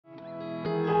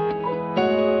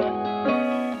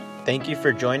Thank you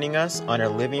for joining us on our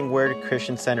Living Word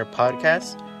Christian Center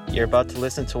podcast. You're about to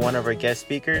listen to one of our guest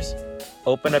speakers.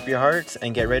 Open up your hearts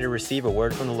and get ready to receive a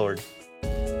word from the Lord.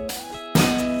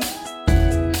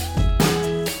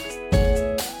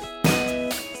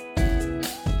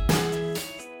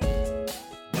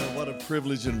 What a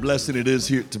privilege and blessing it is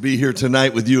here to be here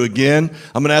tonight with you again.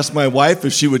 I'm going to ask my wife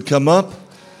if she would come up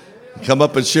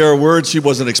and share a word. She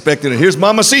wasn't expecting it. Here's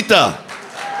Mamacita.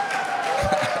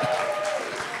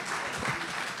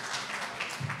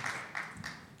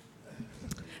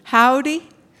 Howdy.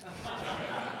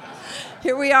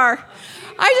 Here we are.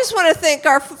 I just want to thank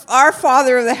our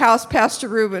father of the house, Pastor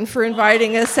Reuben, for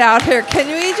inviting us out here. Can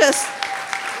we just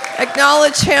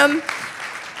acknowledge him?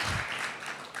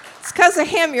 It's because of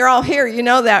him you're all here. You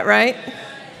know that, right?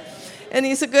 And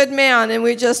he's a good man, and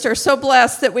we just are so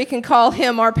blessed that we can call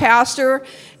him our pastor,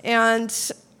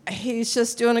 and he's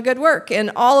just doing a good work.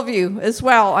 And all of you as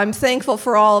well. I'm thankful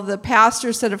for all of the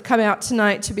pastors that have come out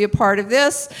tonight to be a part of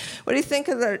this. What do you think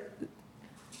of the...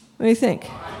 What do you think?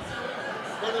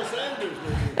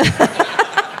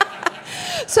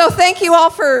 So thank you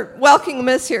all for welcoming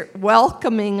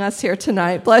us here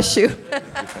tonight. Bless you.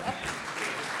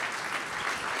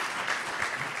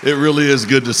 It really is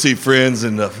good to see friends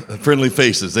and friendly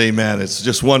faces. Amen. It's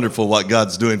just wonderful what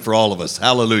God's doing for all of us.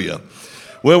 Hallelujah.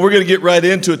 Well, we're going to get right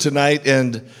into it tonight.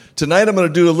 And tonight I'm going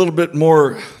to do a little bit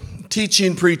more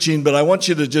teaching, preaching, but I want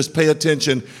you to just pay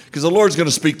attention because the Lord's going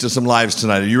to speak to some lives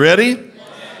tonight. Are you ready?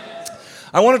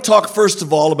 I want to talk first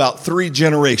of all about 3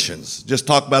 generations. Just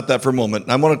talk about that for a moment.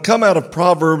 I'm going to come out of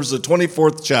Proverbs, the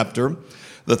 24th chapter,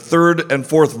 the 3rd and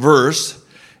 4th verse.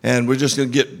 And we're just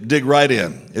going to dig right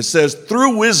in. It says,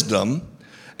 through wisdom,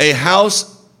 a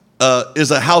house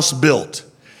is a house built,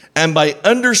 and by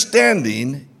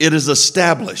understanding it is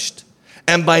established,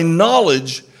 and by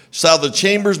knowledge shall the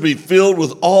chambers be filled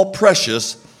with all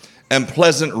precious and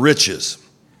pleasant riches.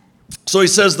 So he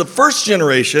says the first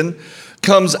generation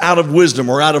comes out of wisdom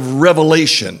or out of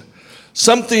revelation.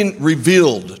 Something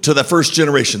revealed to the first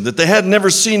generation that they had never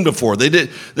seen before.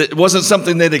 It wasn't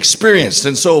something they'd experienced.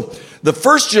 And so the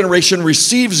first generation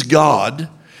receives God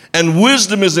and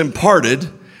wisdom is imparted.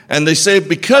 And they say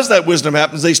because that wisdom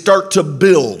happens, they start to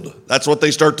build. That's what they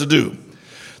start to do.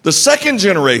 The second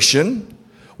generation,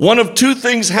 one of 2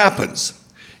 things happens.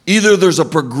 Either there's a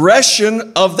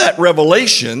progression of that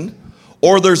revelation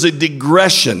or there's a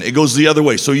digression. It goes the other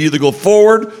way. So you either go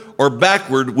forward or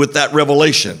backward with that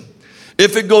revelation.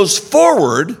 If it goes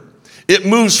forward, it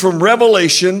moves from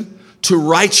revelation to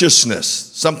righteousness.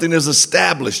 Something is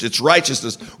established. It's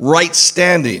righteousness, right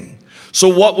standing. So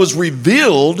what was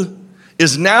revealed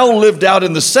is now lived out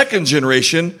in the second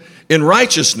generation in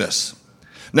righteousness.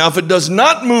 Now, if it does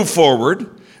not move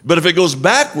forward, but if it goes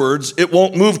backwards, it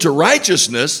won't move to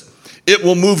righteousness. It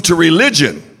will move to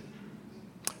religion.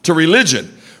 To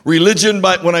religion. Religion,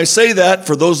 when I say that,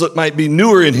 for those that might be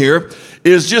newer in here,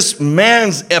 is just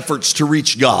man's efforts to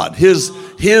reach God.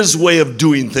 His way of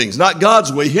doing things. Not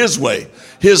God's way, his way.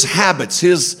 His habits,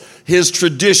 his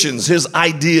traditions, his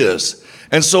ideas.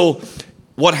 And so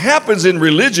what happens in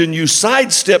religion, you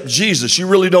sidestep Jesus. You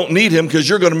really don't need him because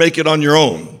you're going to make it on your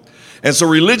own. And so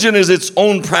religion is its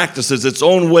own practices, its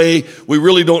own way. We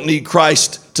really don't need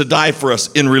Christ to die for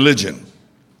us in religion.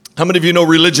 How many of you know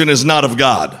religion is not of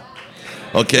God?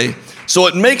 Okay.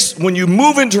 So when you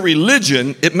move into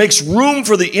religion, it makes room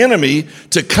for the enemy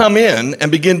to come in and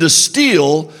begin to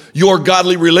steal your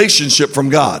godly relationship from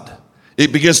God.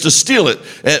 It begins to steal it.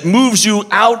 It moves you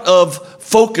out of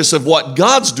focus of what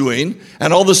God's doing,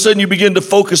 and all of a sudden you begin to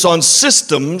focus on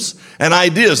systems and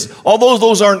ideas. Although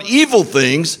those aren't evil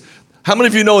things, how many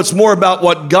of you know it's more about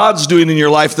what God's doing in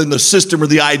your life than the system or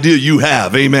the idea you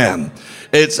have? Amen.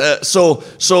 It's so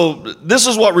this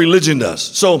is what religion does.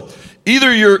 So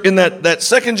either you're in that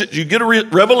second, you get a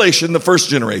revelation, the first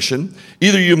generation.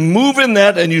 Either you move in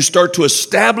that and you start to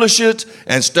establish it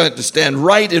and start to stand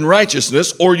right in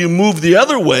righteousness, or you move the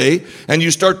other way and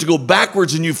you start to go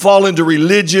backwards and you fall into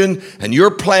religion and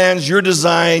your plans, your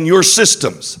design, your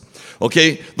systems.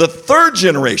 Okay, the third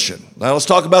generation. Now let's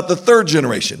talk about the third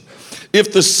generation.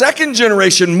 If the second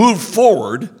generation moved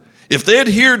forward, if they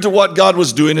adhered to what God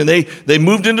was doing and they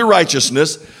moved into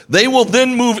righteousness, they will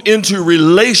then move into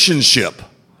relationship.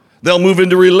 They'll move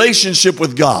into relationship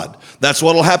with God. That's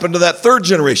what will happen to that third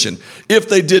generation. If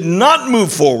they did not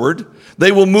move forward,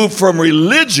 they will move from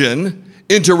religion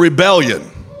into rebellion.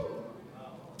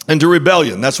 Into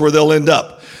rebellion. That's where they'll end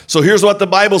up. So here's what the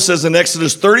Bible says in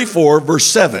Exodus 34, verse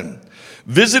 7.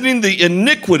 Visiting the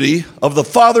iniquity of the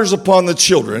fathers upon the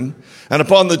children, and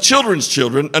upon the children's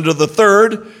children, unto the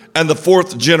 3rd and the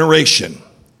 4th generation.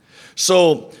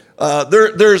 So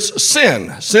there's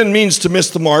sin. Sin means to miss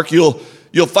the mark.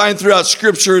 You'll find throughout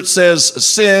Scripture it says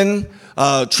sin,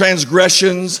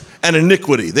 transgressions, and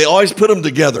iniquity. They always put them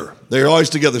together. They're always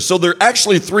together. So they're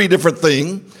actually three different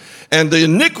things. And the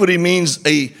iniquity means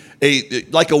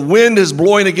like a wind is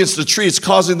blowing against a tree. It's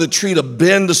causing the tree to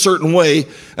bend a certain way.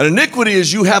 And iniquity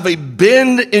is you have a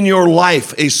bend in your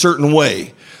life a certain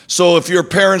way. So if your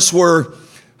parents were,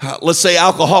 let's say,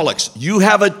 alcoholics, you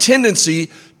have a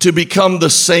tendency to become the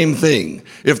same thing.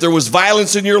 If there was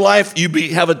violence in your life, you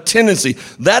have a tendency.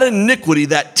 That iniquity,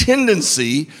 that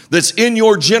tendency that's in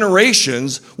your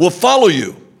generations will follow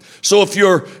you. So if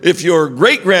your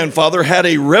great-grandfather had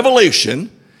a revelation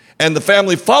and the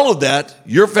family followed that,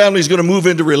 your family's going to move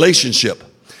into relationship.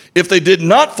 If they did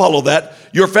not follow that,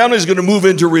 your family's going to move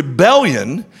into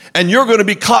rebellion, and you're going to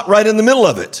be caught right in the middle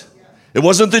of it. It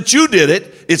wasn't that you did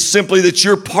it, it's simply that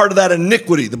you're part of that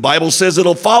iniquity. The Bible says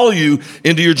it'll follow you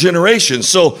into your generation.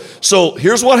 So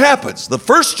here's what happens. The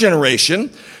first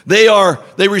generation, they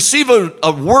receive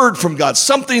a word from God,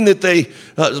 something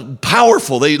that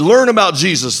powerful. They learn about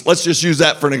Jesus. Let's just use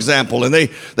that for an example. And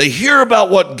they hear about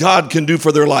what God can do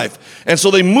for their life. And so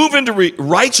they move into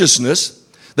righteousness,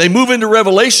 they move into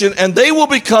revelation, and they will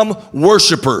become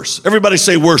worshipers. Everybody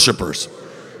say worshipers.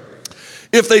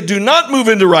 If they do not move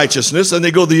into righteousness and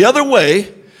they go the other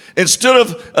way, instead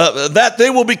of that, they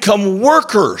will become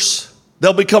workers.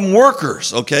 They'll become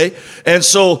workers, okay? And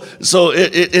so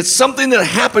it's something that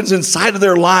happens inside of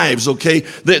their lives, okay?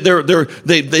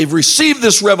 They've received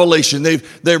this revelation.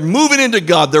 They're moving into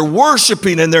God. They're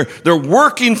worshiping and they're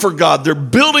working for God. They're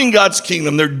building God's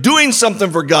kingdom. They're doing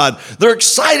something for God. They're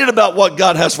excited about what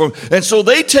God has for them. And so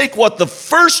they take what the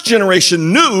first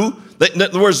generation knew. In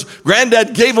other words,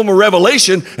 granddad gave them a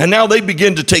revelation, and now they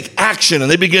begin to take action,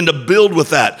 and they begin to build with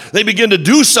that. They begin to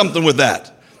do something with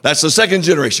that. That's the second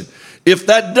generation. If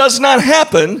that does not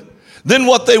happen, then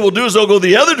what they will do is they'll go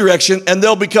the other direction, and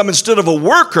they'll become, instead of a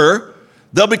worker,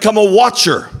 they'll become a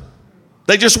watcher.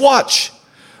 They just watch,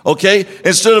 okay?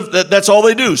 Instead of that's all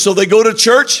they do. So they go to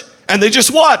church, and they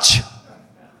just watch.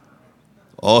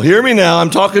 Oh, hear me now. I'm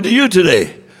talking to you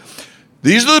today.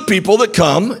 These are the people that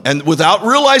come, and without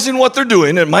realizing what they're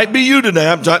doing, it might be you today.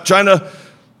 I'm trying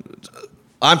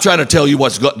to tell you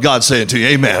what God's saying to you.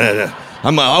 Amen.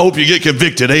 I hope you get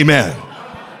convicted. Amen.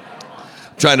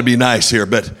 I'm trying to be nice here,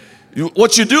 but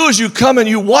what you do is you come and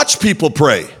you watch people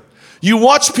pray. You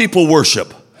watch people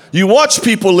worship. You watch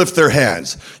people lift their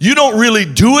hands. You don't really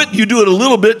do it. You do it a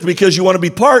little bit because you want to be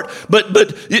part,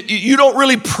 but you don't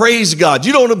really praise God.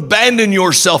 You don't abandon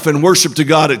yourself in worship to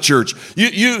God at church.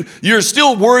 You're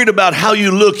still worried about how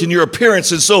you look and your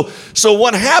appearance. And so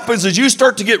what happens is you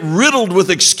start to get riddled with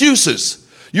excuses.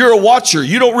 You're a watcher.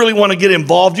 You don't really want to get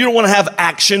involved. You don't want to have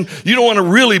action. You don't want to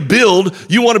really build.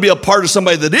 You want to be a part of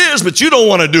somebody that is, but you don't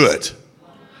want to do it.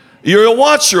 You're a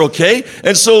watcher, okay?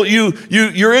 And so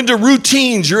you're into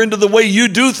routines. You're into the way you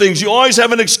do things. You always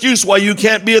have an excuse why you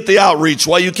can't be at the outreach,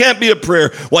 why you can't be at prayer,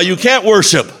 why you can't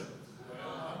worship.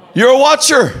 You're a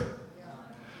watcher.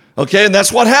 Okay, and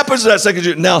that's what happens to that second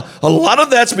generation. Now, a lot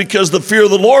of that's because the fear of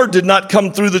the Lord did not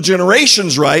come through the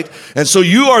generations right, and so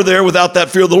you are there without that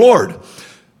fear of the Lord.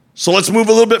 So let's move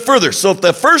a little bit further. So if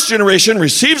the first generation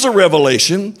receives a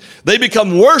revelation, they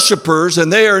become worshipers,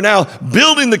 and they are now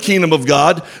building the kingdom of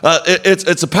God.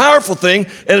 It's a powerful thing.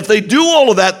 And if they do all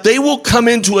of that, they will come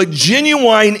into a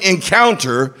genuine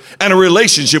encounter and a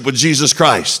relationship with Jesus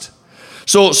Christ.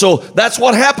 So that's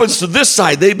what happens to this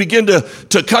side. They begin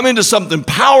to come into something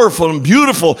powerful and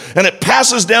beautiful, and it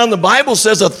passes down. The Bible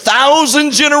says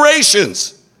 1,000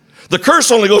 generations. The curse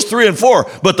only goes 3 and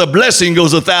 4, but the blessing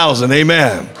goes 1,000.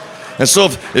 Amen. And so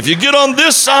if you get on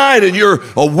this side and you're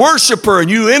a worshiper and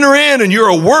you enter in and you're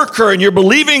a worker and you're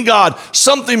believing God,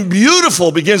 something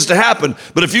beautiful begins to happen.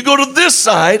 But if you go to this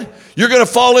side, you're going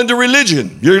to fall into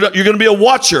religion. You're going to be a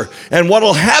watcher. And what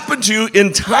will happen to you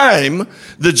in time,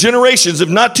 the generations, if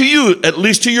not to you, at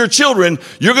least to your children,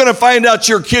 you're going to find out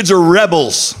your kids are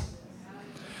rebels.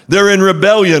 They're in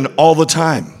rebellion all the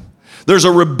time. There's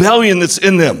a rebellion that's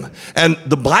in them. And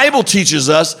the Bible teaches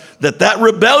us that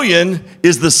rebellion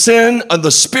is the sin of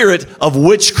the spirit of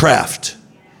witchcraft.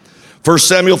 1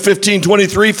 Samuel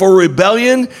 15:23, for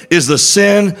rebellion is the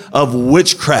sin of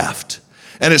witchcraft.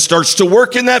 And it starts to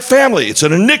work in that family. It's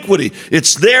an iniquity.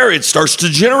 It's there. It starts to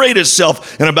generate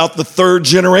itself in about the third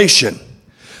generation.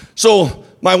 So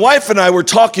my wife and I were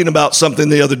talking about something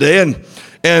the other day,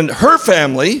 and her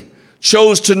family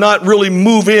chose to not really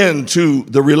move into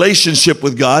the relationship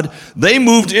with God. They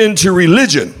moved into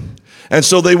religion. And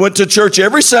so they went to church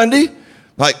every Sunday,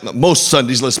 like most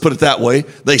Sundays, let's put it that way.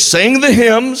 They sang the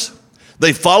hymns.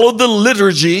 They followed the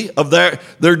liturgy of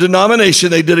their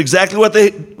denomination. They did exactly what they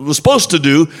were supposed to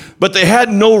do, but they had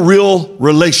no real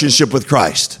relationship with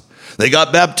Christ. They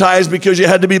got baptized because you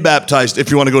had to be baptized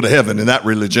if you want to go to heaven in that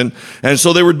religion. And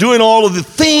so they were doing all of the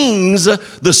things,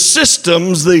 the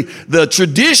systems, the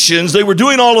traditions. They were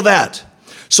doing all of that.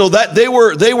 So that they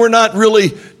were not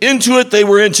really into it. They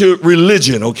were into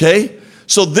religion, okay?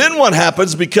 So then what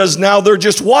happens, because now they're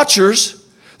just watchers,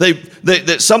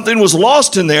 that something was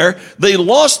lost in there. They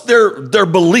lost their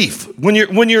belief. When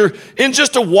you're in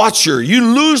just a watcher,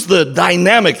 you lose the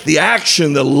dynamic, the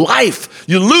action, the life.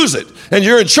 You lose it. And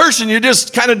you're in church and you're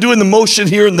just kind of doing the motion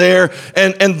here and there.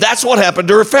 And that's what happened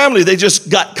to her family. They just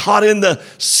got caught in the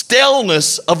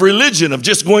staleness of religion, of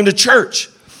just going to church.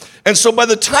 And so by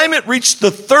the time it reached the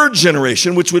third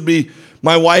generation, which would be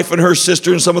my wife and her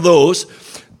sister and some of those,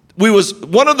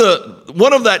 one of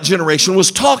that generation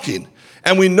was talking.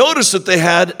 And we noticed that they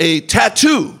had a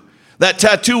tattoo. That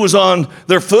tattoo was on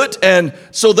their foot. And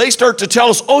so they start to tell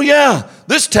us, oh yeah,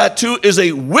 this tattoo is a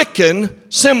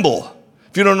Wiccan symbol.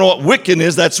 If you don't know what Wiccan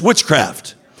is, that's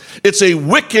witchcraft. It's a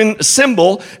Wiccan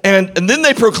symbol. And then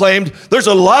they proclaimed, there's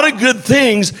a lot of good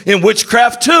things in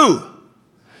witchcraft too.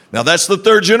 Now that's the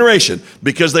third generation.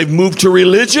 Because they've moved to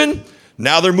religion,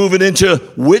 now they're moving into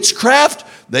witchcraft.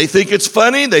 They think it's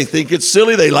funny. They think it's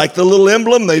silly. They like the little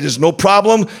emblem. There's no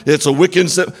problem. It's a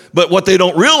Wiccan. But what they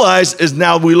don't realize is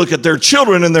now we look at their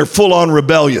children and they're full-on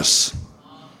rebellious.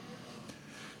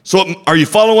 So are you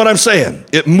following what I'm saying?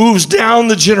 It moves down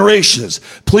the generations.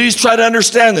 Please try to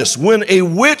understand this. When a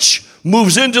witch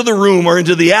moves into the room or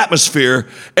into the atmosphere,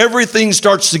 everything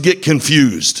starts to get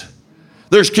confused.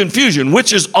 There's confusion.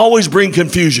 Witches always bring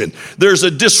confusion. There's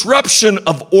a disruption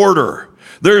of order.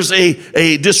 There's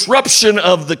a disruption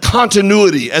of the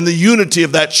continuity and the unity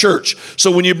of that church. So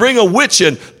when you bring a witch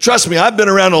in, trust me, I've been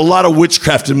around a lot of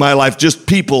witchcraft in my life, just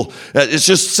people. It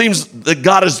just seems that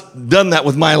God has done that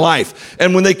with my life.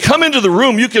 And when they come into the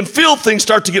room, you can feel things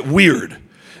start to get weird.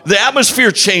 The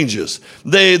atmosphere changes.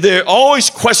 They're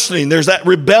always questioning. There's that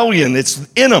rebellion. It's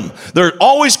in them. They're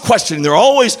always questioning. They're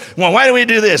always, well, why do we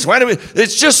do this?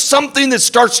 It's just something that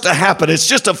starts to happen. It's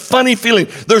just a funny feeling.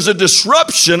 There's a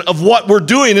disruption of what we're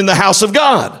doing in the house of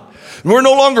God. We're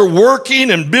no longer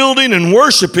working and building and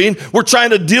worshiping. We're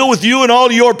trying to deal with you and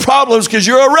all your problems because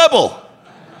you're a rebel.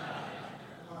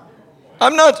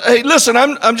 Hey, listen,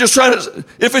 I'm just trying to,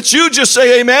 if it's you, just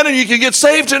say amen and you can get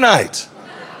saved tonight.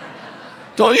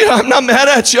 I'm not mad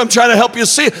at you. I'm trying to help you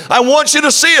see it. I want you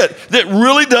to see it. That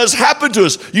really does happen to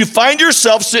us. You find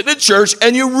yourself sitting in church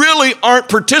and you really aren't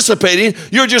participating.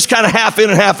 You're just kind of half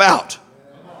in and half out.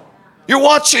 You're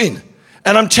watching.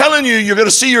 And I'm telling you, you're going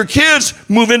to see your kids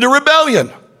move into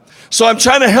rebellion. So I'm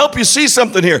trying to help you see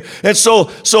something here. And so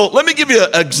let me give you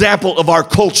an example of our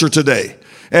culture today.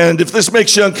 And if this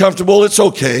makes you uncomfortable, it's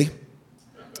okay.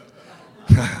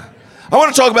 I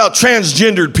want to talk about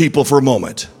transgendered people for a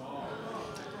moment.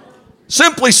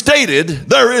 Simply stated,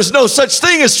 there is no such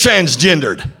thing as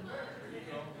transgendered.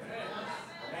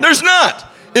 There's not.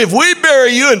 If we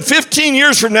bury you and 15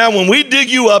 years from now, when we dig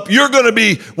you up, you're going to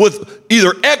be with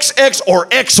either XX or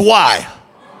XY.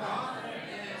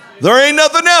 There ain't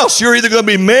nothing else. You're either going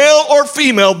to be male or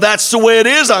female. That's the way it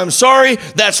is. I'm sorry.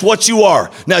 That's what you are.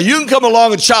 Now, you can come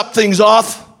along and chop things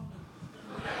off.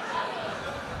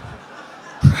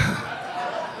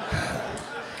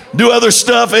 Do other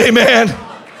stuff. Amen.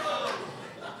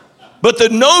 But the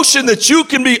notion that you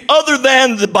can be other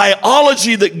than the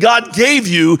biology that God gave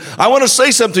you, I want to say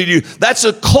something to you. That's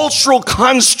a cultural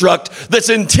construct that's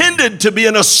intended to be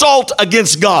an assault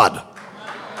against God.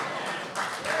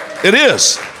 It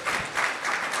is.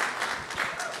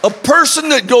 A person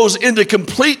that goes into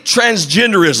complete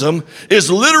transgenderism is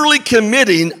literally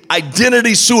committing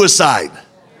identity suicide.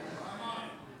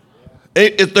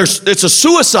 It's a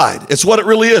suicide. It's what it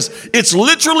really is. It's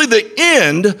literally the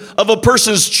end of a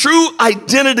person's true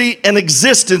identity and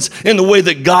existence in the way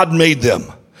that God made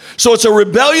them. So it's a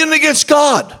rebellion against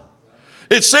God.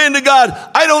 It's saying to God,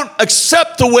 I don't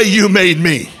accept the way you made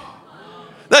me.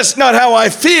 That's not how I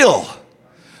feel.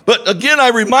 But again, I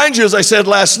remind you, as I said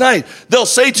last night, they'll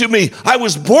say to me, I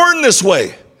was born this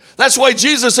way. That's why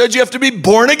Jesus said you have to be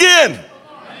born again.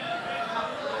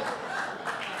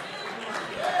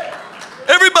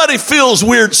 Everybody feels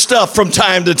weird stuff from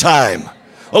time to time.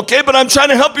 Okay, but I'm trying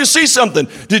to help you see something.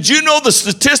 Did you know the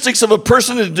statistics of a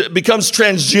person that becomes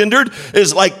transgendered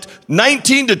is like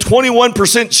 19 to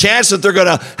 21% chance that they're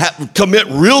going to commit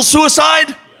real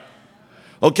suicide?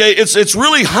 Okay, it's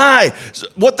really high.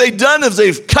 What they've done is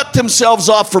they've cut themselves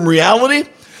off from reality.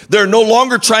 They're no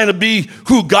longer trying to be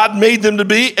who God made them to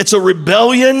be. It's a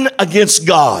rebellion against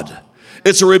God.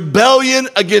 It's a rebellion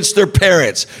against their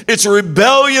parents. It's a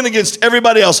rebellion against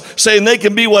everybody else, saying they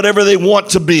can be whatever they want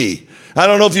to be. I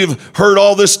don't know if you've heard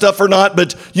all this stuff or not,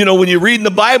 but when you read in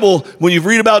the Bible, when you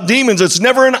read about demons, it's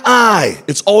never an I.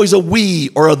 It's always a we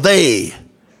or a they.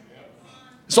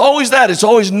 It's always that. It's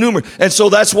always numerous. And so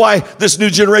that's why this new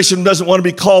generation doesn't want to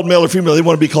be called male or female. They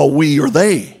want to be called we or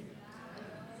they.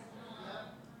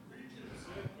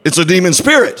 It's a demon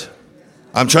spirit.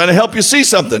 I'm trying to help you see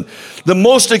something. The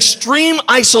most extreme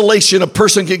isolation a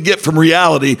person can get from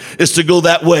reality is to go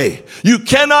that way. You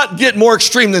cannot get more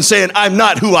extreme than saying, I'm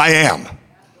not who I am.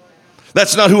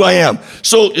 That's not who I am.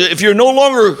 So if you're no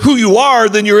longer who you are,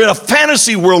 then you're in a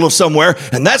fantasy world of somewhere,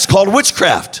 and that's called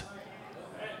witchcraft.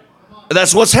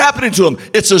 That's what's happening to them.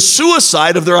 It's a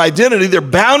suicide of their identity. They're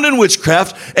bound in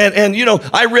witchcraft. And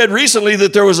I read recently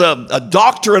that there was a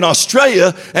doctor in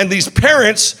Australia and these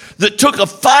parents that took a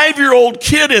 5-year-old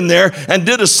kid in there and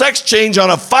did a sex change on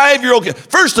a 5-year-old kid.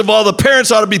 First of all, the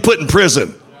parents ought to be put in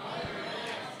prison.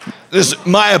 This is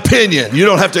my opinion. You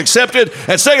don't have to accept it.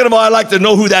 And second of all, I'd like to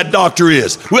know who that doctor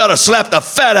is. We ought to slap the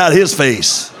fat out of his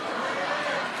face.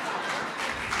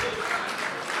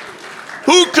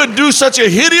 Who could do such a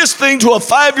hideous thing to a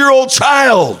 5-year-old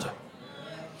child?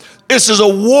 This is a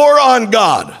war on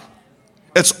God.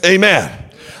 Amen.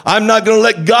 I'm not going to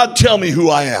let God tell me who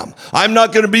I am. I'm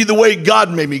not going to be the way God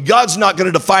made me. God's not going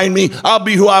to define me. I'll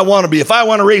be who I want to be. If I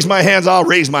want to raise my hands, I'll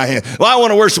raise my hand. If I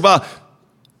want to worship,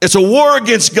 it's a war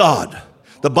against God.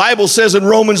 The Bible says in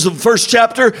Romans, the 1st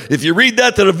chapter, if you read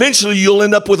that eventually you'll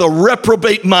end up with a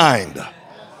reprobate mind.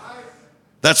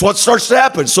 That's what starts to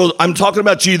happen. So I'm talking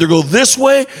about you either go this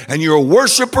way and you're a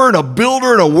worshiper and a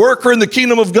builder and a worker in the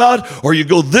kingdom of God, or you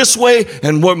go this way,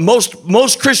 and what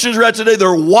most Christians are at today,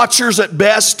 they're watchers at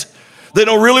best. They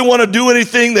don't really want to do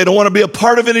anything. They don't want to be a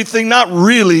part of anything. Not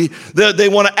really. They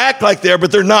want to act like they are,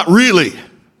 but they're not really.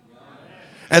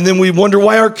 And then we wonder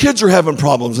why our kids are having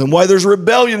problems and why there's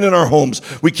rebellion in our homes.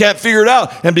 We can't figure it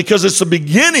out. And because it's the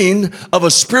beginning of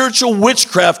a spiritual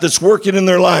witchcraft that's working in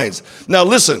their lives. Now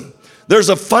listen. There's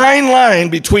a fine line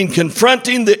between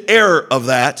confronting the error of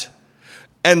that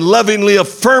and lovingly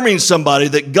affirming somebody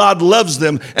that God loves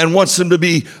them and wants them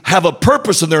to have a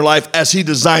purpose in their life as He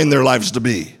designed their lives to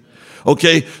be.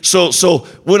 Okay, so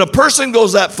when a person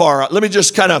goes that far, let me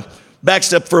just kind of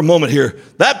backstep for a moment here.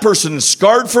 That person is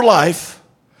scarred for life.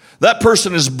 That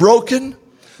person is broken.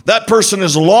 That person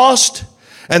is lost,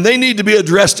 and they need to be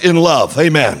addressed in love.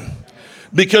 Amen.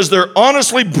 Because they're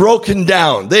honestly broken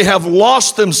down. They have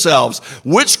lost themselves.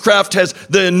 Witchcraft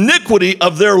the iniquity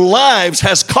of their lives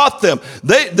has caught them.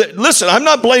 Listen, I'm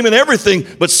not blaming everything,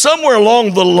 but somewhere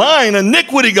along the line,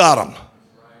 iniquity got them.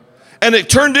 And it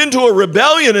turned into a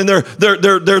rebellion, and they're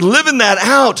living that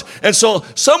out. And so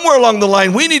somewhere along the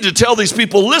line, we need to tell these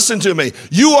people, listen to me,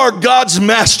 you are God's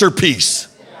masterpiece.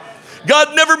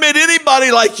 God never made anybody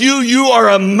like you. You are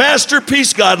a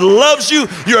masterpiece. God loves you.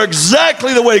 You're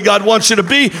exactly the way God wants you to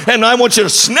be, and I want you to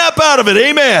snap out of it.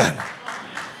 Amen.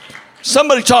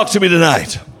 Somebody talk to me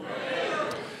tonight.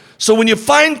 So when you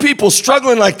find people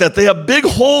struggling like that, they have big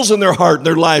holes in their heart and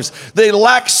their lives. They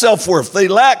lack self-worth. They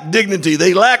lack dignity.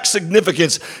 They lack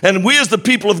significance. And we as the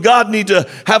people of God need to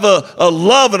have a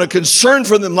love and a concern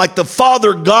for them like the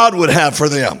Father God would have for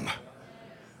them.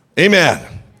 Amen.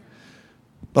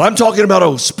 But I'm talking about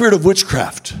a spirit of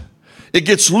witchcraft. It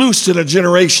gets loosed in a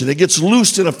generation. It gets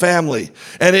loosed in a family.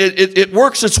 And it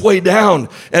works its way down.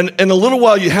 And in a little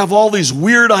while, you have all these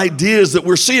weird ideas that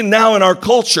we're seeing now in our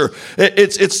culture.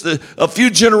 It's a few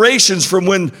generations from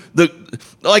when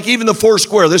like even the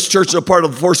Foursquare, this church is a part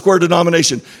of the Foursquare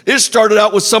denomination. It started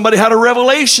out with somebody had a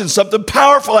revelation, something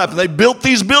powerful happened. They built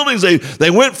these buildings.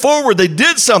 They went forward. They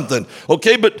did something.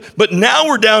 Okay, but now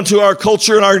we're down to our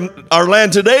culture and our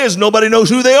land today is nobody knows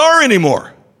who they are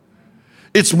anymore.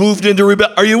 It's moved into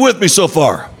rebellion. Are you with me so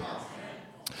far?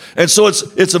 And so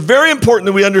it's very important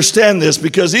that we understand this,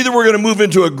 because either we're going to move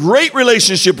into a great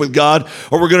relationship with God,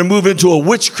 or we're going to move into a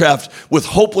witchcraft with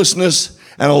hopelessness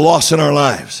and a loss in our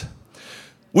lives.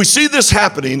 We see this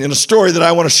happening in a story that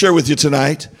I want to share with you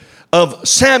tonight of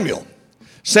Samuel.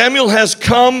 Samuel has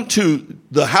come to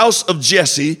the house of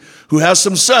Jesse, who has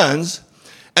some sons,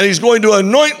 and he's going to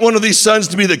anoint one of these sons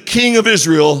to be the king of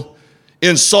Israel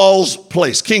in Saul's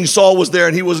place. King Saul was there,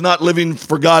 and he was not living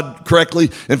for God correctly.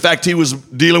 In fact, he was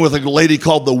dealing with a lady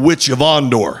called the Witch of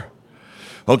Endor.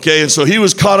 Okay, and so he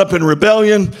was caught up in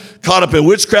rebellion, caught up in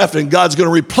witchcraft, and God's going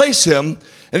to replace him,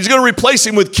 and he's going to replace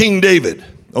him with King David.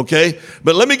 Okay,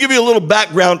 but let me give you a little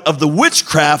background of the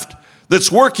witchcraft that's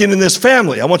working in this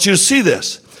family. I want you to see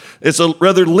this. It's a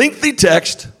rather lengthy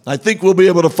text. I think we'll be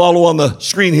able to follow on the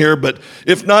screen here, but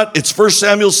if not, it's 1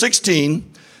 Samuel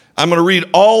 16. I'm going to read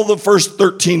all the first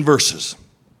 13 verses.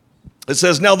 It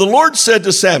says, "Now the Lord said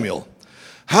to Samuel,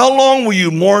 how long will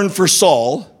you mourn for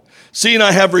Saul, seeing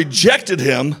I have rejected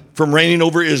him from reigning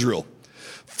over Israel?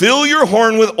 Fill your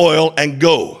horn with oil and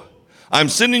go. I'm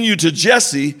sending you to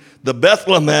Jesse the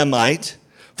Bethlehemite,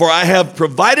 for I have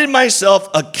provided myself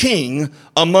a king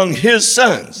among his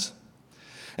sons."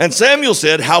 And Samuel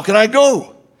said, "How can I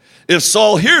go? If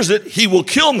Saul hears it, he will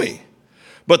kill me."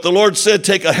 But the Lord said,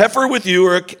 "Take a heifer with you,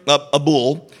 or a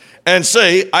bull, and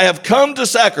say, I have come to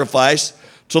sacrifice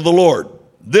to the Lord.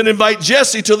 Then invite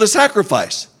Jesse to the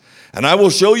sacrifice, and I will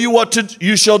show you what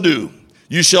you shall do.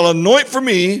 You shall anoint for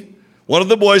me one of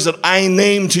the boys that I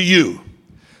name to you."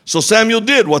 So Samuel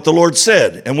did what the Lord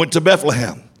said and went to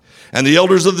Bethlehem. And the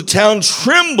elders of the town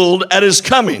trembled at his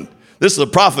coming. This is a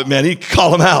prophet, man. He could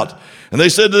call him out. And they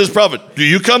said to this prophet, "Do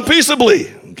you come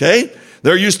peaceably?" Okay.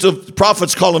 They're used to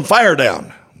prophets calling fire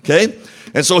down. Okay.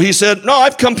 And so he said, "No,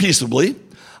 I've come peaceably.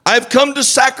 I've come to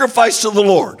sacrifice to the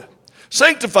Lord.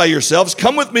 Sanctify yourselves.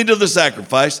 Come with me to the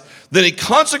sacrifice." Then he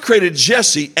consecrated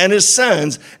Jesse and his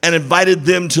sons and invited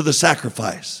them to the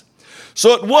sacrifice.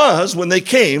 So it was when they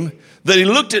came that he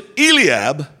looked at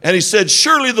Eliab and he said,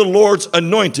 "Surely the Lord's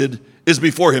anointed is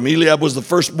before him." Eliab was the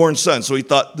firstborn son, so he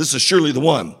thought, this is surely the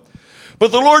one.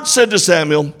 But the Lord said to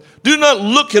Samuel, "Do not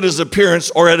look at his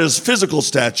appearance or at his physical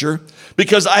stature,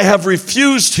 because I have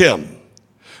refused him.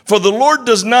 For the Lord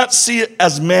does not see it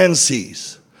as man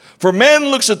sees. For man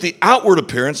looks at the outward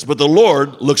appearance, but the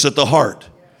Lord looks at the heart."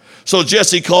 So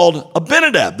Jesse called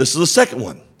Abinadab, this is the second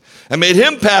one, and made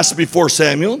him pass before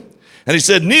Samuel. And he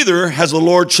said, "Neither has the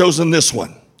Lord chosen this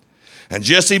one." And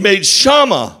Jesse made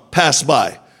Shammah pass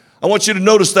by. I want you to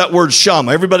notice that word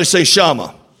Shammah. Everybody say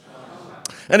Shammah.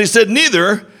 And he said,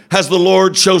 "Neither has the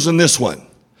Lord chosen this one."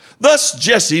 Thus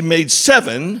Jesse made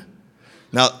 7.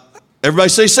 Now, everybody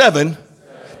say 7.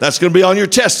 That's going to be on your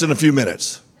test in a few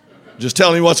minutes. Just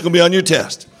telling you what's going to be on your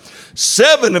test.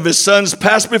 7 of his sons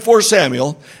passed before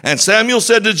Samuel, and Samuel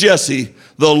said to Jesse,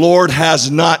 "The Lord has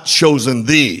not chosen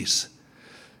these."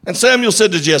 And Samuel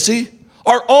said to Jesse,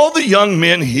 "Are all the young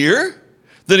men here?"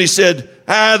 Then he said,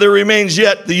 "There remains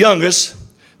yet the youngest.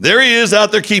 There he is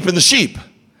out there keeping the sheep."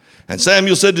 And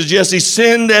Samuel said to Jesse,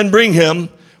 "Send and bring him."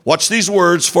 Watch these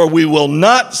words, "For we will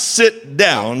not sit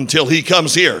down till he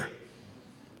comes here."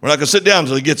 We're not going to sit down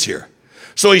until he gets here.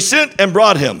 So he sent and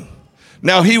brought him.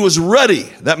 Now he was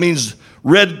ruddy. That means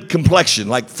red complexion,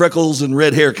 like freckles and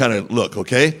red hair kind of look,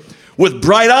 okay? With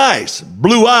bright eyes,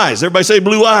 blue eyes. Everybody say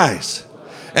blue eyes.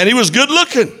 And he was good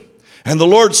looking. And the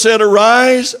Lord said,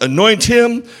 "Arise, anoint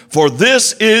him, for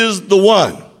this is the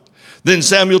one." Then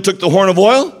Samuel took the horn of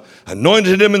oil,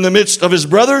 anointed him in the midst of his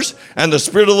brothers, and the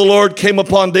Spirit of the Lord came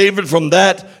upon David from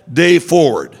that day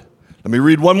forward. Let me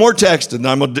read one more text, and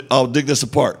I'll dig this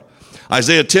apart.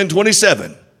 Isaiah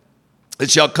 10:27. "It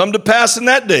shall come to pass in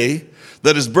that day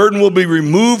that his burden will be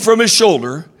removed from his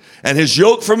shoulder, and his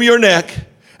yoke from your neck,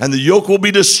 and the yoke will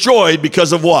be destroyed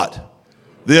because of" what?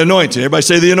 The anointing. Everybody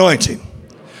say the anointing.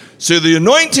 So the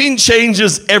anointing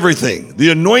changes everything. The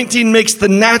anointing makes the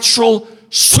natural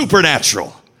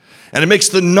supernatural, and it makes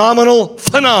the nominal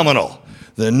phenomenal.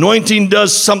 The anointing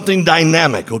does something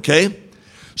dynamic, okay?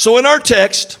 So in our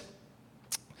text,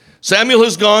 Samuel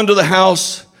has gone to the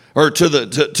house, or to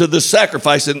the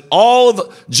sacrifice, and all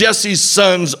of Jesse's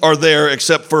sons are there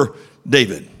except for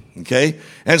David, okay?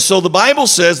 And so the Bible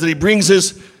says that he brings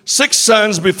his 6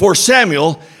 sons before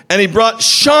Samuel, and he brought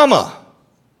Shammah.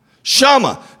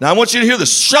 Shammah. Now I want you to hear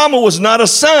this. Shammah was not a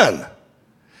son.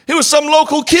 He was some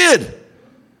local kid.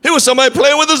 He was somebody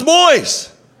playing with his boys.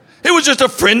 He was just a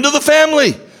friend of the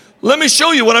family. Let me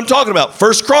show you what I'm talking about.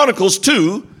 1 Chronicles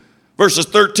 2, verses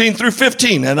 13 through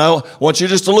 15. And I want you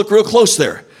just to look real close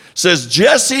there. It says,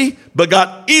 "Jesse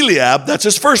begot Eliab," that's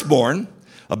his firstborn,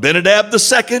 "Abinadab the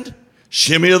second,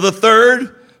 Shimei the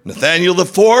third, Nathaniel the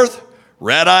fourth,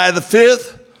 Radai the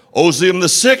fifth, Ozium the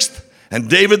sixth, and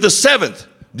David the seventh."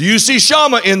 Do you see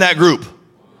Shammah in that group?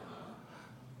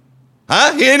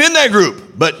 He ain't in that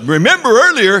group. But remember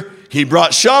earlier, he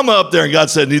brought Shammah up there, and God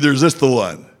said, "Neither is this the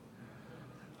one."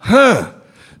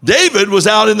 David was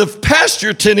out in the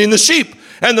pasture tending the sheep,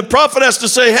 and the prophet has to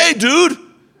say, "Hey, dude,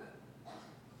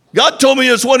 God told me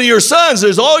it's one of your sons.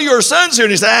 There's all your sons here."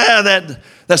 And he said,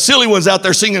 that silly one's out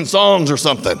there singing songs or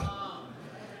something.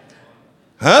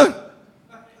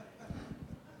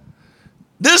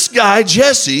 This guy,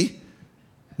 Jesse,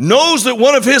 knows that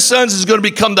one of his sons is going to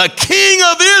become the king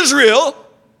of Israel,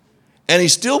 and he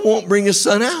still won't bring his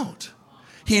son out.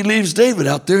 He leaves David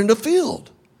out there in the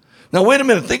field. Now, wait a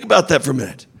minute. Think about that for a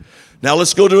minute. Now,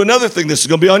 let's go to another thing. This is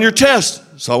going to be on your test,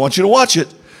 so I want you to watch it.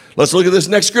 Let's look at this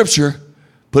next scripture.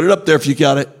 Put it up there if you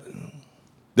got it.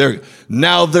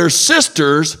 Now their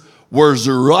sisters were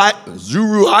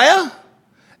Zeruiah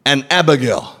and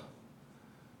Abigail.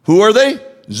 Who are they?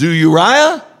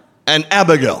 Zeruiah and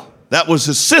Abigail. That was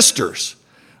his sisters.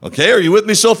 Okay, are you with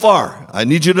me so far? I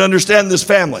need you to understand this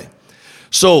family.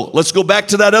 So let's go back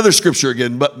to that other scripture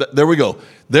again. But there we go.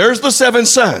 There's the 7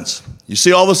 sons. You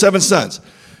see all the 7 sons.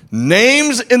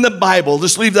 Names in the Bible,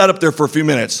 just leave that up there for a few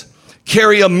minutes,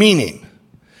 carry a meaning.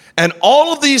 And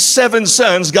all of these 7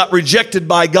 sons got rejected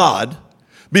by God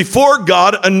before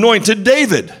God anointed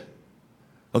David.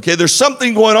 Okay, there's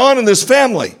something going on in this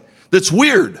family that's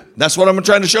weird. That's what I'm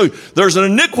trying to show you. There's an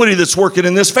iniquity that's working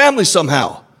in this family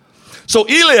somehow. So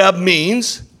Eliab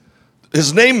means,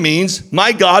 his name means,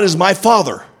 my God is my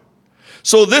father.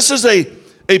 So this is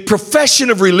a profession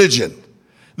of religion.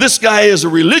 This guy is a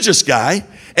religious guy,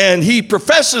 and he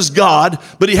professes God,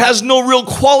 but he has no real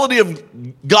quality of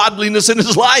godliness in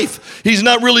his life. He's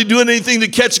not really doing anything to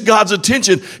catch God's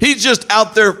attention. He's just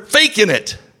out there faking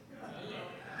it.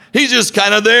 He's just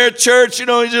kind of there at church,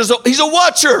 he's a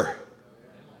watcher.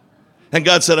 And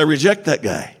God said, I reject that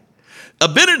guy.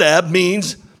 Abinadab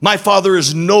means my father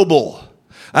is noble.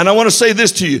 And I want to say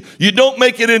this to you. You don't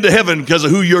make it into heaven because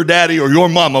of who your daddy or your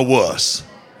mama was.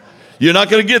 You're not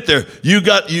going to get there. You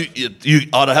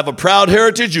ought to have a proud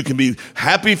heritage. You can be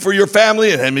happy for your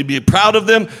family and be proud of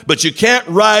them, but you can't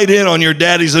ride in on your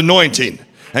daddy's anointing.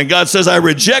 And God says, I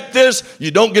reject this.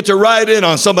 You don't get to ride in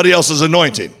on somebody else's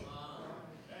anointing.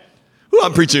 Ooh,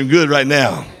 I'm preaching good right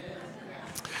now.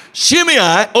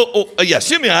 Shimei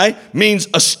means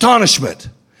astonishment.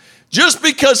 Just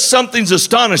because something's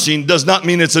astonishing does not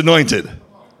mean it's anointed.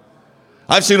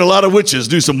 I've seen a lot of witches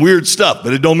do some weird stuff,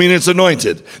 but it don't mean it's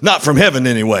anointed. Not from heaven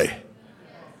anyway.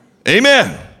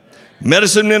 Amen.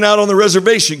 Medicine men out on the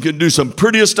reservation can do some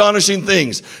pretty astonishing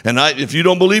things. And if you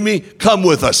don't believe me, come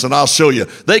with us and I'll show you.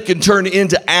 They can turn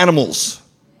into animals.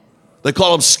 They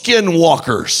call them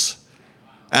skinwalkers.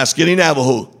 Ask any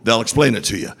Navajo, they'll explain it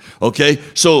to you. Okay?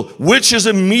 So witches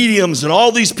and mediums and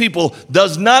all these people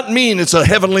does not mean it's a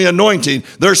heavenly anointing.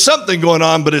 There's something going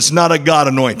on, but it's not a God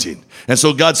anointing. And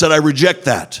so God said, I reject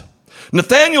that.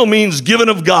 Nathaniel means given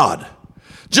of God.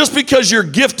 Just because you're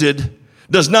gifted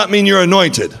does not mean you're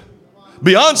anointed.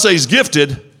 Beyonce's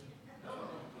gifted.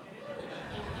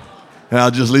 And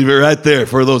I'll just leave it right there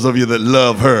for those of you that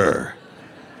love her.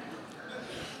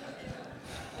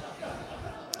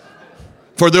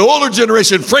 For the older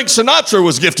generation, Frank Sinatra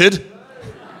was gifted.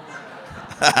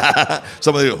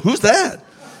 Somebody go, who's that?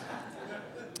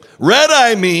 Red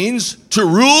eye means to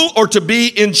rule or to be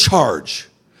in charge.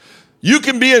 You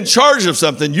can be in charge of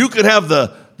something. You can have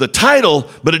the title,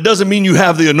 but it doesn't mean you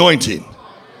have the anointing.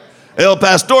 El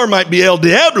Pastor might be El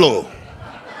Diablo.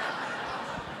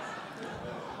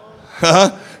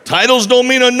 Titles don't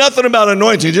mean nothing about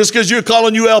anointing. Just because you're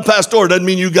calling you El Pastor doesn't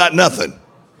mean you got nothing.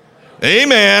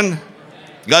 Amen.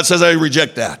 God says I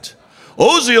reject that.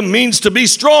 Ozium means to be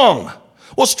strong.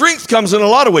 Well, strength comes in a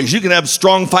lot of ways. You can have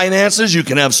strong finances. You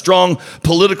can have strong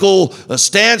political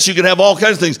stance. You can have all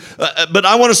kinds of things. But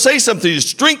I want to say something to you.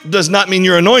 Strength does not mean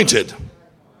you're anointed.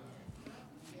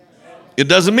 It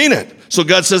doesn't mean it. So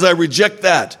God says, I reject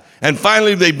that. And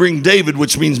finally, they bring David,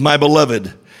 which means my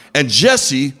beloved. And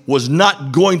Jesse was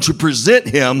not going to present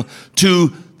him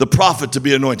to the prophet to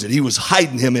be anointed. He was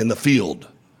hiding him in the field.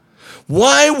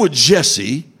 Why would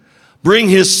Jesse bring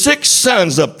his 6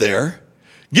 sons up there,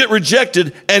 get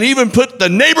rejected, and even put the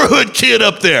neighborhood kid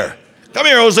up there? Come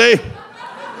here, Jose.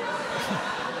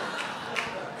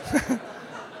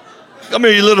 Come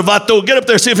here, you little vato. Get up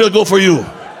there, see if he'll go for you.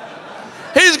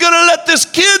 He's going to let this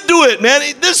kid do it, man.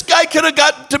 This guy could have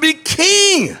got to be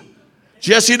king.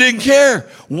 Jesse didn't care.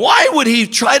 Why would he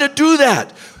try to do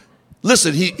that?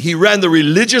 Listen, he ran the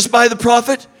religious by the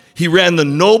prophet. He ran the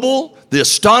noble, the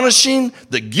astonishing,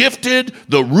 the gifted,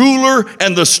 the ruler,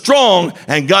 and the strong.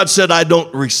 And God said, I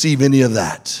don't receive any of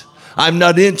that. I'm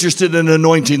not interested in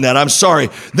anointing that. I'm sorry.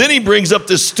 Then he brings up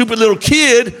this stupid little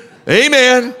kid.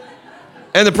 Amen.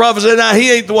 And the prophet said, nah,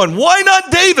 he ain't the one. Why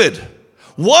not David?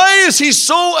 Why is he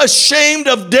so ashamed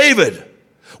of David?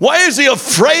 Why is he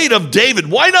afraid of David?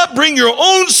 Why not bring your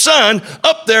own son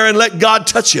up there and let God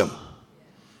touch him?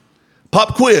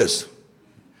 Pop quiz.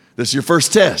 This is your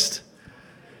first test.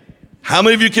 How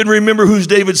many of you can remember who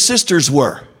David's sisters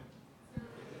were?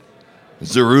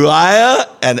 Zeruiah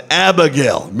and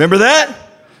Abigail. Remember that?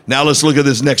 Now let's look at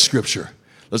this next scripture.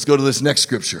 Let's go to this next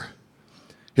scripture.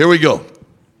 Here we go.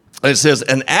 It says,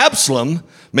 and Absalom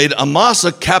made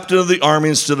Amasa captain of the army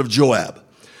instead of Joab.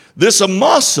 This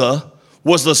Amasa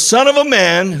was the son of a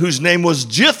man whose name was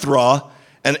Jithra,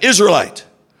 an Israelite,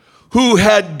 who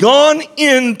had gone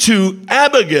into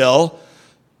Abigail,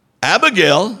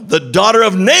 Abigail, the daughter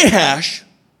of Nahash,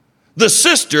 the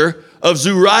sister of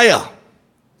Zuriah.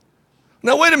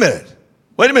 Now, wait a minute.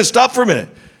 Stop for a minute.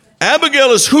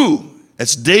 Abigail is who?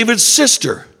 It's David's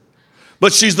sister.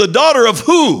 But she's the daughter of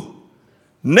who?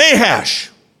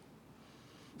 Nahash.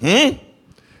 You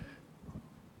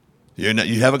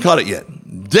haven't caught it yet.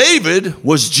 David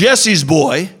was Jesse's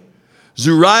boy.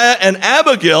 Zuriah and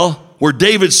Abigail were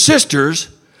David's sisters,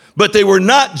 but they were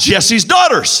not Jesse's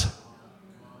daughters.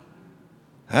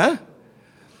 Huh?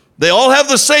 They all have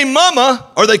the same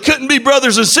mama, or they couldn't be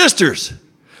brothers and sisters,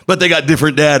 but they got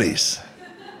different daddies.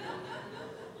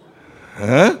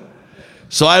 Huh?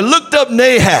 So I looked up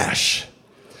Nahash.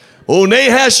 Oh,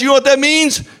 Nahash, you know what that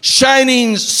means?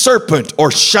 Shining serpent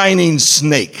or shining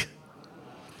snake.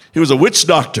 He was a witch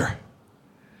doctor.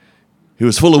 He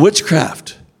was full of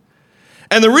witchcraft.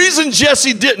 And the reason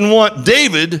Jesse didn't want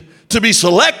David to be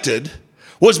selected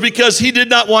was because he did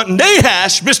not want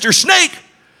Nahash, Mr. Snake,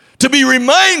 to be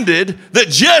reminded that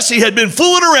Jesse had been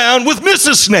fooling around with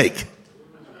Mrs. Snake.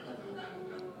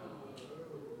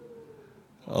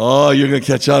 Oh, you're going to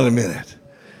catch on in a minute.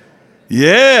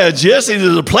 Yeah, Jesse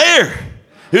was a player.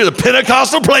 He was a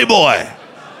Pentecostal playboy.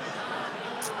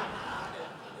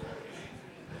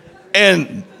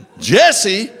 And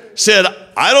Jesse said,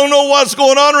 I don't know what's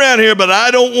going on around here, but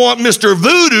I don't want Mr.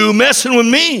 Voodoo messing with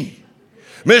me.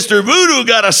 Mr. Voodoo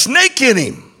got a snake in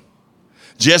him.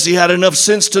 Jesse had enough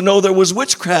sense to know there was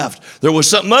witchcraft. There was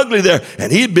something ugly there.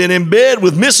 And he'd been in bed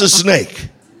with Mrs. Snake.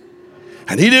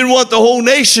 And he didn't want the whole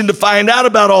nation to find out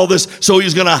about all this. So he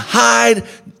was going to hide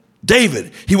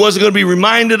David. He wasn't going to be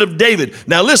reminded of David.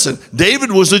 Now listen,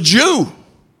 David was a Jew.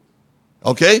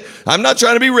 Okay? I'm not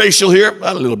trying to be racial here.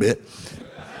 A little bit.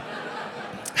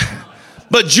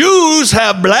 But Jews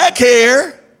have black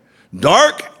hair,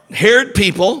 dark-haired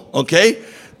people, okay?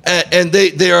 And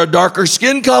they are a darker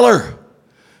skin color.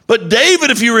 But David,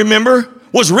 if you remember,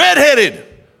 was redheaded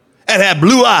and had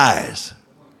blue eyes,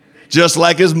 just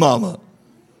like his mama,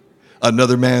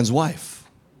 another man's wife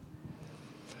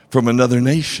from another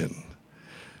nation.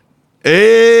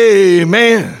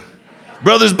 Amen.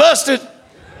 Brothers busted.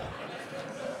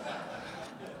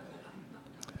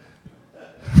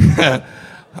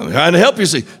 I'm trying to help you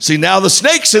see. See, now the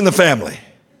snake's in the family.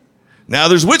 Now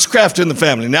there's witchcraft in the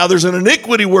family. Now there's an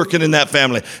iniquity working in that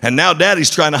family. And now daddy's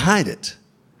trying to hide it.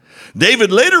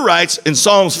 David later writes in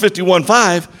Psalms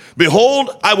 51:5, behold,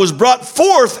 I was brought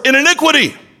forth in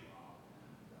iniquity.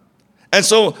 And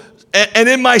so, and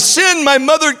in my sin, my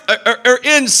mother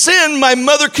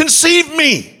conceived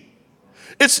me.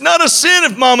 It's not a sin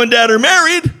if mom and dad are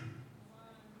married.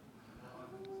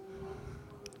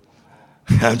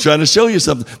 I'm trying to show you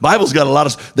something. Bible's got a lot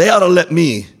of, they ought to let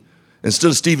me, instead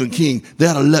of Stephen King, they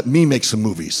ought to let me make some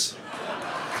movies.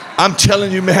 I'm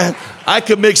telling you, man, I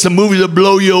could make some movies that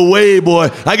blow you away, boy.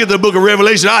 I get the book of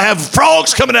Revelation, I have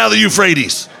frogs coming out of the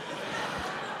Euphrates.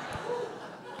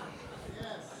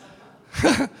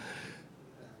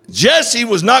 Jesse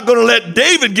was not going to let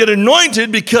David get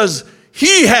anointed because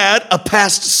he had a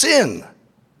past sin.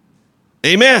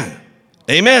 Amen.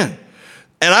 Amen.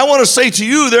 And I want to say to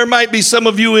you, there might be some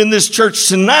of you in this church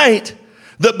tonight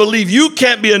that believe you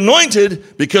can't be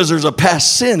anointed because there's a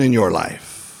past sin in your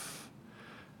life.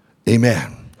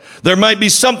 Amen. There might be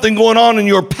something going on in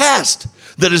your past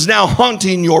that is now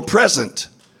haunting your present.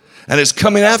 And it's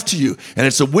coming after you. And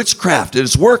it's a witchcraft. And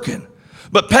it's working.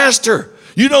 But pastor,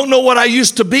 you don't know what I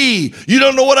used to be. You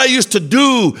don't know what I used to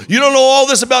do. You don't know all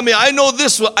this about me. I know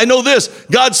this. I know this.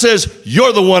 God says,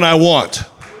 you're the one I want.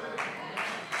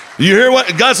 You hear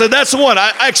what? God said, that's the one.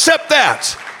 I accept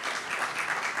that.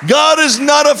 God is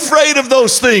not afraid of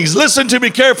those things. Listen to me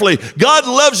carefully. God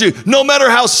loves you. No matter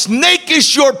how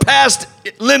snakish your past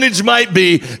lineage might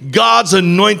be, God's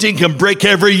anointing can break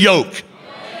every yoke.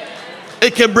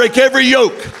 It can break every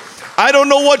yoke. I don't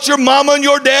know what your mama and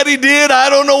your daddy did.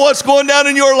 I don't know what's going down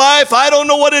in your life. I don't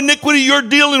know what iniquity you're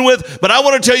dealing with. But I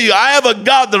want to tell you, I have a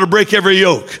God that'll break every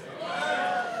yoke.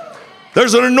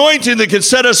 There's an anointing that can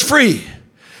set us free.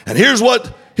 And here's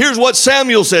what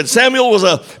Samuel said. Samuel was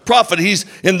a prophet. He's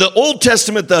in the Old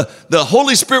Testament, the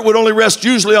Holy Spirit would only rest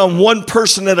usually on one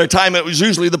person at a time. It was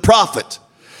usually the prophet.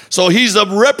 So he's a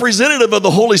representative of the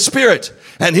Holy Spirit.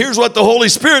 And here's what the Holy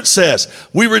Spirit says.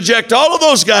 We reject all of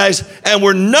those guys, and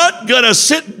we're not going to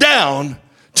sit down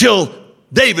till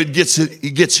David gets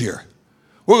here.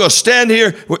 We're going to stand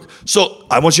here. So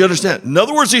I want you to understand. In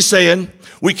other words, he's saying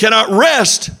we cannot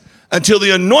rest until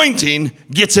the anointing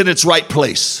gets in its right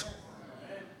place.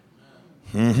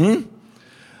 I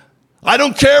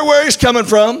don't care where he's coming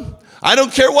from. I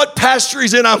don't care what pasture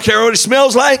he's in. I don't care what he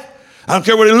smells like. I don't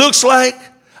care what he looks like.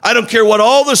 I don't care what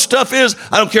all the stuff is.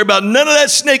 I don't care about none of that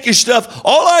snakish stuff.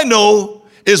 All I know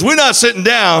is we're not sitting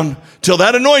down till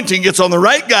that anointing gets on the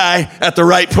right guy at the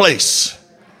right place.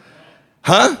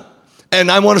 Huh? And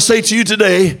I want to say to you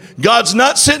today, God's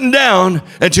not sitting down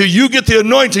until you get the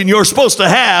anointing you're supposed to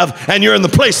have and you're in the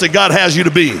place that God has you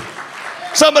to be.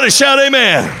 Somebody shout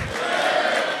amen.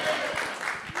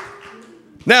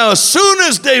 Now, as soon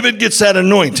as David gets that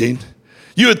anointing,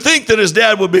 you would think that his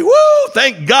dad would be, woo,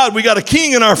 thank God we got a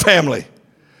king in our family.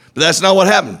 But that's not what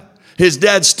happened. His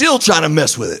dad's still trying to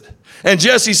mess with it. And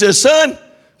Jesse says, son,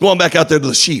 go on back out there to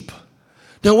the sheep.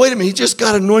 Now, wait a minute. He just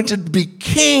got anointed to be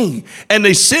king. And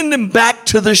they send him back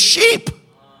to the sheep.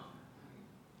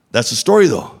 That's a story,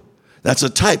 though. That's a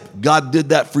type. God did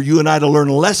that for you and I to learn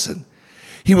a lesson.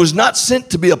 He was not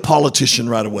sent to be a politician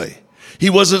right away. He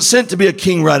wasn't sent to be a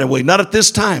king right away. Not at this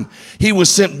time. He was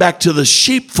sent back to the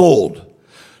sheepfold.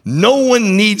 No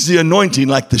one needs the anointing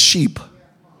like the sheep.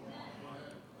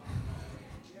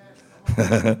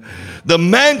 The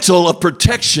mantle of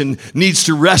protection needs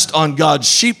to rest on God's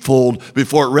sheepfold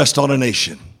before it rests on a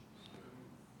nation.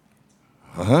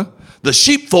 The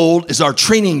sheepfold is our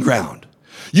training ground.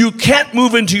 You can't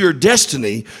move into your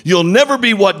destiny. You'll never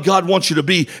be what God wants you to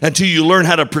be until you learn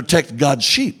how to protect God's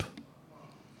sheep.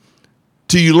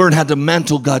 Till you learn how to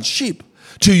mantle God's sheep.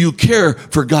 Till you care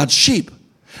for God's sheep.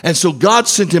 And so God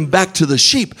sent him back to the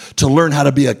sheep to learn how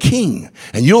to be a king.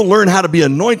 And you'll learn how to be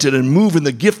anointed and move in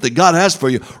the gift that God has for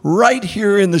you right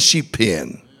here in the sheep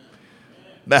pen.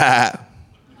 Bah.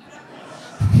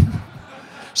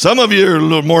 Some of you are a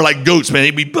little more like goats, man.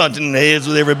 They be butting heads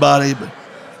with everybody.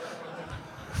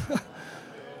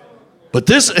 But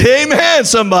this, amen,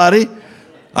 somebody.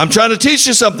 I'm trying to teach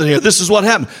you something here. This is what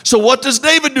happened. So what does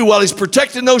David do while he's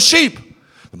protecting those sheep?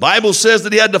 The Bible says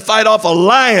that he had to fight off a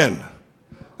lion.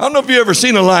 I don't know if you've ever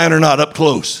seen a lion or not up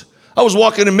close. I was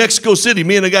walking in Mexico City,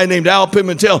 me and a guy named Al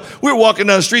Pimentel. We were walking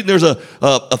down the street and there's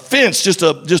a fence, just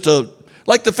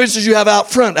like the fences you have out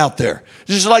front out there.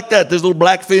 Just like that. There's a little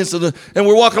black fence. And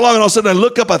we're walking along and all of a sudden I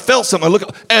look up, I felt something. I look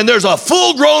up and there's a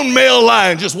full-grown male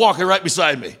lion just walking right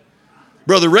beside me.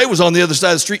 Brother Ray was on the other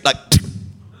side of the street like,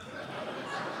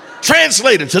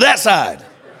 translated to that side.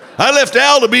 I left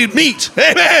Al to be meat.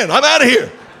 Amen. I'm out of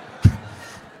here.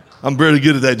 I'm pretty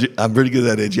good at that. I'm pretty good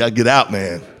at that, Edgy. I get out,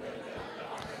 man.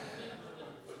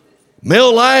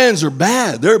 Male lions are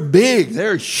bad. They're big.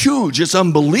 They're huge. It's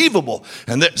unbelievable.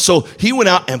 And so he went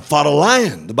out and fought a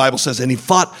lion, the Bible says, and he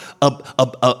fought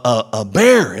a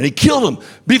bear, and he killed him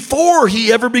before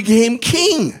he ever became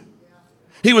king.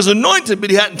 He was anointed,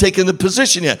 but he hadn't taken the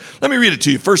position yet. Let me read it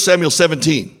to you. 1 Samuel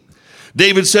 17.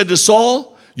 David said to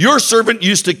Saul, your servant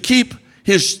used to keep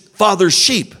his father's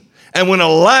sheep. And when a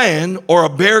lion or a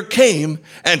bear came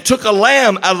and took a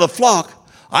lamb out of the flock,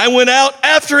 I went out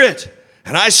after it,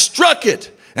 and I struck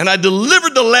it, and I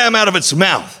delivered the lamb out of its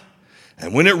mouth.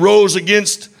 And when it rose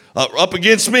up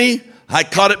against me, I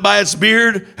caught it by its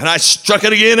beard, and I struck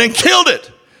it again and killed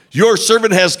it. Your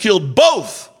servant has killed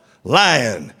both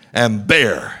lion and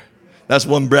bear. That's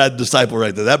one Brad disciple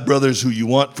right there. That brother's who you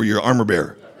want for your armor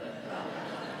bearer.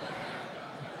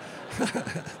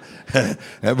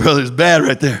 That brother's bad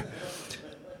right there.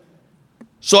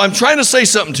 So I'm trying to say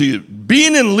something to you.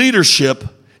 Being in leadership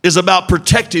is about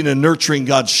protecting and nurturing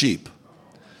God's sheep.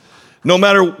 No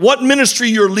matter what ministry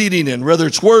you're leading in, whether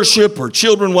it's worship or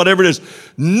children, whatever it is,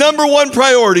 number one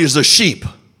priority is the sheep.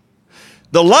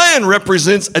 The lion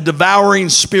represents a devouring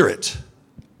spirit.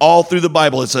 All through the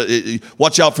Bible,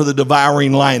 watch out for the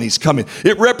devouring lion. He's coming.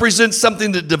 It represents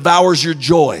something that devours your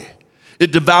joy.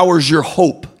 It devours your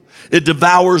hope. It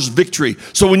devours victory.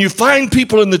 So when you find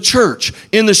people in the church,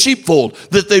 in the sheepfold,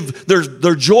 that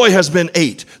their joy has been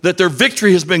ate, that their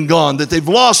victory has been gone, that they've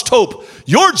lost hope,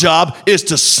 your job is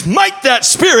to smite that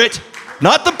spirit,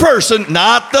 not the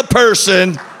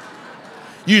person.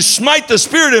 You smite the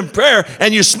spirit in prayer,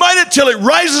 and you smite it till it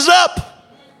rises up.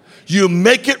 You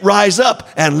make it rise up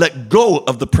and let go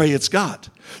of the prey it's got.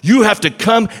 You have to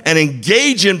come and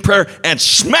engage in prayer and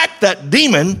smack that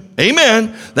demon,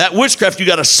 amen, that witchcraft. You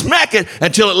got to smack it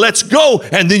until it lets go,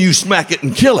 and then you smack it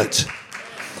and kill it.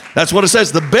 That's what it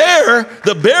says. The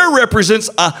bear represents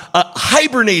a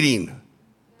hibernating,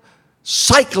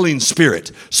 cycling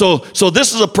spirit. So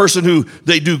this is a person who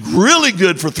they do really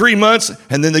good for 3 months,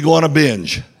 and then they go on a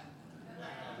binge.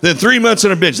 Then 3 months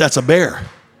in a binge. That's a bear.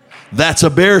 That's a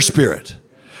bear spirit.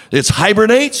 It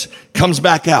hibernates, comes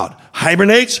back out.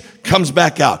 Hibernates, comes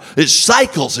back out. It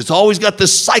cycles. It's always got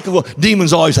this cycle.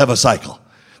 Demons always have a cycle.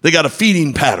 They got a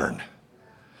feeding pattern.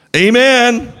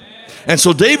 Amen. And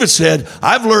so David said,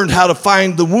 I've learned how to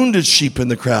find the wounded sheep in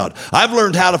the crowd. I've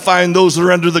learned how to find those that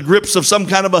are under the grips of some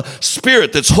kind of a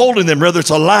spirit that's holding them, whether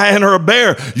it's a lion or a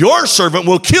bear. Your servant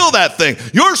will kill that thing.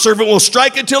 Your servant will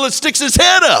strike it till it sticks its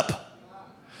head up.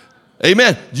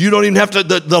 Amen. You don't even have to,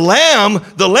 the lamb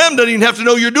doesn't even have to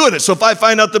know you're doing it. So if I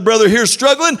find out the brother here is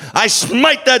struggling, I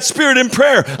smite that spirit in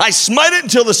prayer. I smite it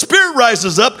until the spirit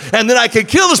rises up, and then I can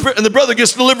kill the spirit, and the brother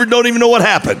gets delivered, don't even know what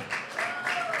happened.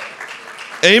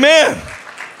 Amen.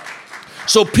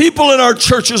 So people in our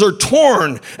churches are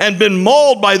torn and been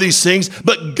mauled by these things,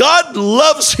 but God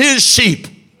loves his sheep.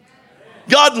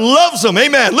 God loves them.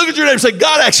 Amen. Look at your neighbor and say,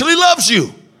 God actually loves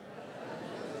you.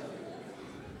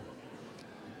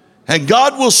 And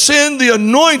God will send the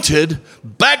anointed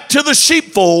back to the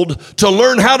sheepfold to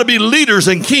learn how to be leaders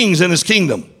and kings in his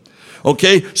kingdom.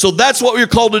 Okay, so that's what you're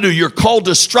called to do. You're called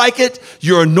to strike it.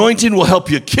 Your anointing will help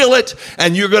you kill it,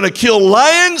 and you're going to kill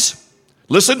lions.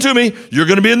 Listen to me. You're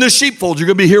going to be in the sheepfold. You're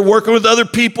going to be here working with other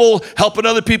people, helping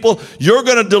other people. You're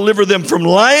going to deliver them from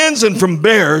lions and from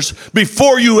bears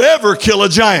before you ever kill a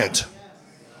giant.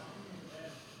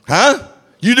 Huh?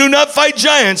 You do not fight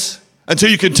giants until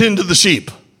you can tend to the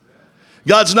sheep.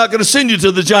 God's not going to send you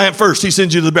to the giant first. He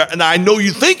sends you to the bear. And I know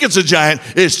you think it's a giant.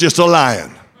 It's just a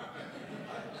lion.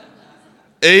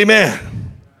 Amen.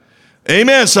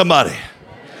 Amen, somebody.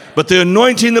 But the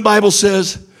anointing, the Bible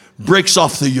says, breaks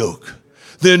off the yoke.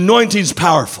 The anointing's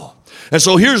powerful. And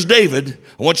so here's David.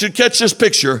 I want you to catch this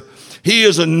picture. He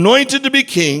is anointed to be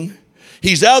king.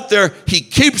 He's out there. He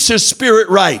keeps his spirit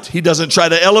right. He doesn't try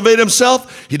to elevate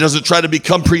himself. He doesn't try to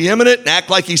become preeminent and act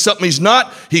like he's something he's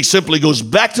not. He simply goes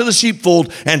back to the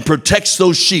sheepfold and protects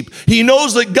those sheep. He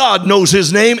knows that God knows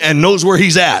his name and knows where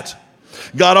he's at.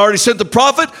 God already sent the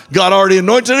prophet. God already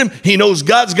anointed him. He knows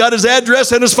God's got his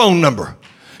address and his phone number.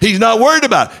 He's not worried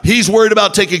about it. He's worried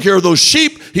about taking care of those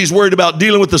sheep. He's worried about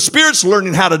dealing with the spirits,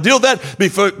 learning how to deal with that.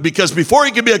 Because before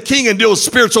he can be a king and deal with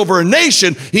spirits over a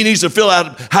nation, he needs to figure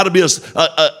out how to be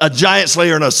a giant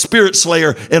slayer and a spirit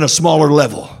slayer in a smaller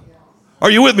level.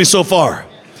 Are you with me so far?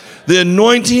 The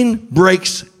anointing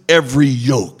breaks every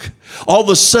yoke. All of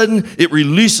a sudden, it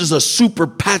releases a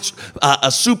supernatural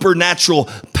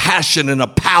passion and a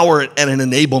power and an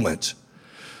enablement.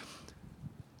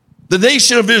 The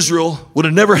nation of Israel would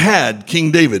have never had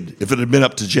King David if it had been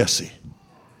up to Jesse.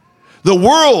 The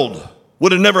world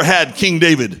would have never had King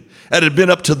David if it had been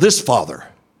up to this father.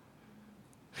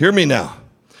 Hear me now.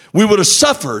 We would have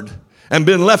suffered and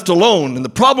been left alone. And the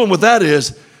problem with that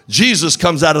is Jesus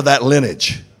comes out of that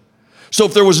lineage. So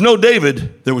if there was no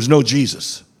David, there was no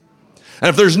Jesus. And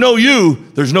if there's no you,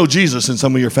 there's no Jesus in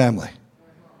some of your family.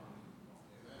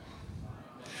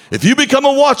 If you become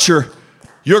a watcher,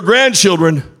 your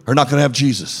grandchildren are not going to have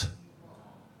Jesus.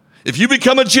 If you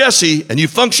become a Jesse and you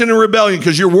function in rebellion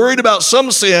because you're worried about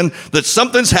some sin, that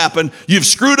something's happened, you've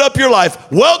screwed up your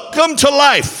life, welcome to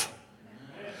life.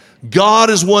 God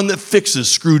is one that fixes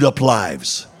screwed up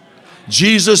lives.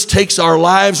 Jesus takes our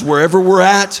lives wherever we're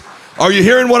at. Are you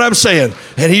hearing what I'm saying?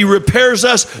 And he repairs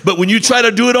us, but when you try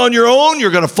to do it on your own,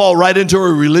 you're going to fall right into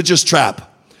a religious trap.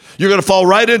 You're going to fall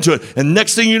right into it. And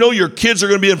next thing you know, your kids are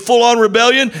going to be in full-on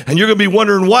rebellion, and you're going to be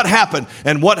wondering what happened.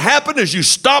 And what happened is you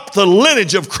stopped the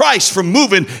lineage of Christ from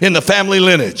moving in the family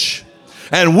lineage.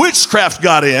 And witchcraft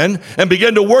got in and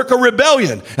began to work a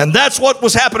rebellion. And that's what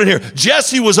was happening here.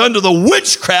 Jesse was under the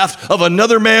witchcraft of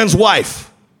another man's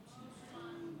wife.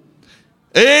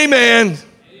 Amen.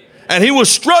 And he was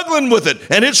struggling with it.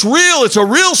 And it's real. It's a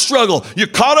real struggle. You're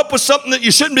caught up with something that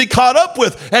you shouldn't be caught up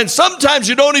with. And sometimes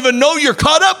you don't even know you're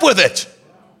caught up with it.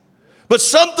 But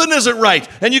something isn't right.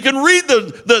 And you can read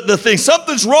the thing.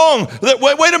 Something's wrong.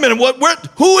 Wait a minute.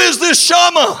 Who is this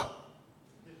Shama?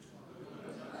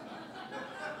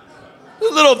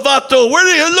 Little vato. Where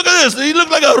did he look at this? He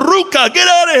looked like a ruka. Get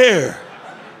out of here.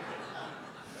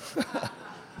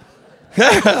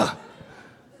 Yeah.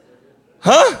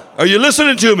 Huh? Are you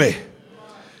listening to me?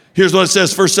 Here's what it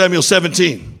says, 1 Samuel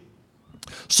 17.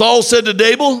 Saul said to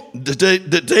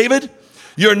David,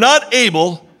 you're not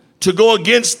able to go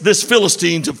against this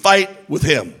Philistine to fight with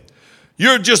him.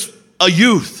 You're just a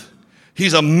youth.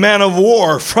 He's a man of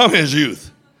war from his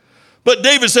youth. But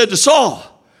David said to Saul,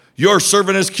 your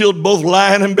servant has killed both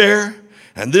lion and bear,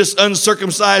 and this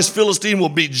uncircumcised Philistine will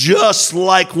be just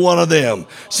like one of them,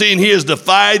 seeing he has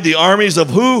defied the armies of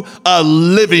who? A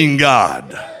living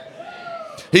God.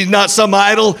 He's not some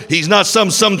idol. He's not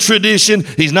some tradition.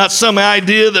 He's not some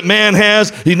idea that man has.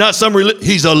 He's not some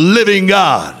he's a living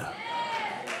God.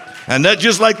 And that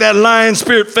just like that lion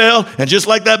spirit fell, and just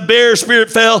like that bear spirit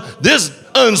fell, this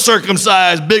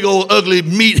uncircumcised, big old ugly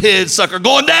meathead sucker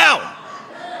going down.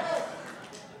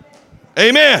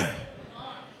 Amen.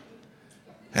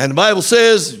 And the Bible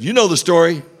says, you know the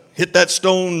story, hit that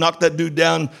stone, knocked that dude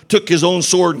down, took his own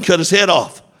sword and cut his head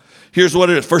off. Here's what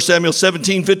it is, 1 Samuel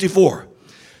 17:54.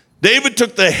 David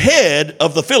took the head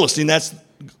of the Philistine, that's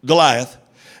Goliath,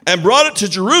 and brought it to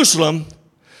Jerusalem,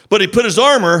 but he put his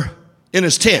armor in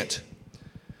his tent.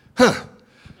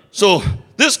 So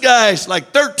this guy's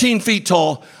like 13 feet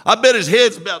tall. I bet his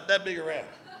head's about that big around.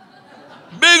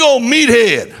 Big old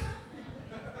meathead.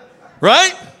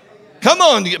 Right? Come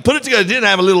on, put it together.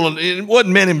 It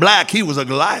wasn't Men in Black. He was a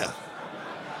Goliath.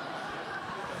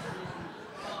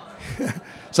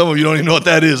 Some of you don't even know what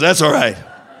that is. That's all right.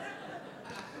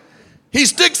 He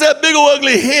sticks that big old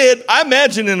ugly head, I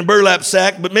imagine in a burlap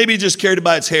sack, but maybe he just carried it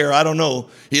by its hair. I don't know.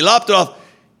 He lopped it off.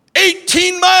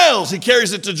 18 miles he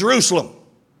carries it to Jerusalem.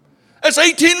 That's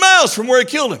 18 miles from where he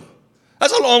killed him.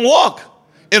 That's a long walk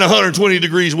in 120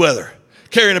 degrees weather,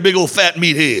 carrying a big old fat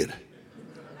meat head.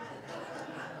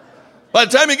 By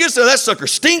the time he gets there, that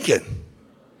sucker's stinking.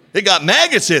 It got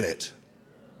maggots in it.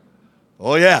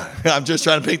 Oh, yeah. I'm just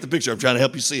trying to paint the picture. I'm trying to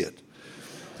help you see it.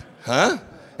 And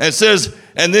it says,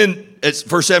 and then it's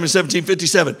 1 Samuel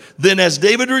 17:57. Then as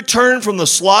David returned from the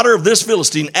slaughter of this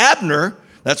Philistine, Abner,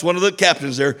 that's one of the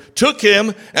captains there, took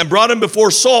him and brought him before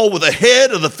Saul with the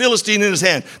head of the Philistine in his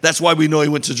hand. That's why we know he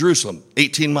went to Jerusalem,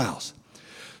 18 miles.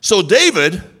 So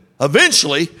David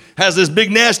eventually has this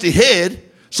big nasty head.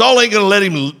 Saul ain't going to let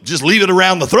him just leave it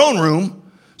around the throne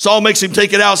room. Saul makes him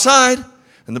take it outside.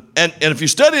 And if you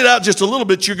study it out just a little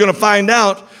bit, you're going to find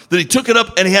out that he took it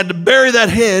up and he had to bury that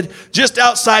head just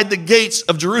outside the gates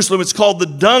of Jerusalem. It's called the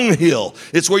dung hill.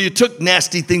 It's where you took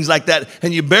nasty things like that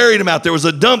and you buried them out there. There was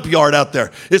a dump yard out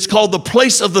there. It's called the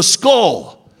place of the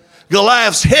skull.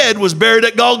 Goliath's head was buried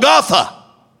at Golgotha.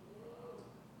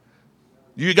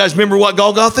 You guys remember what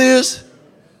Golgotha is?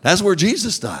 That's where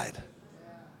Jesus died.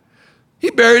 He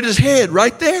buried his head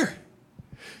right there.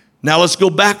 Now let's go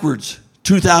backwards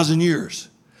 2,000 years.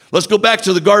 Let's go back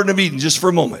to the Garden of Eden just for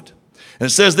a moment. And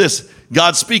it says this,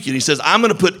 God speaking. He says, I'm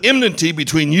going to put enmity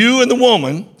between you and the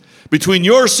woman, between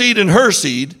your seed and her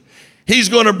seed. He's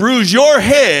going to bruise your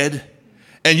head,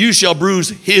 and you shall bruise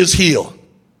his heel.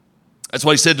 That's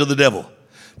what he said to the devil.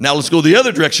 Now let's go the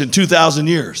other direction, 2,000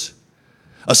 years.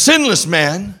 A sinless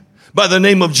man by the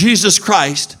name of Jesus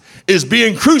Christ is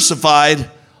being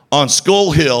crucified on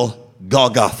Skull Hill,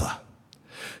 Golgotha.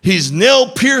 He's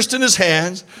nail-pierced in his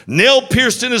hands,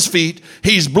 nail-pierced in his feet.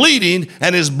 He's bleeding,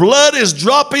 and his blood is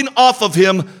dropping off of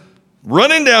him,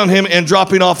 running down him and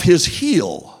dropping off his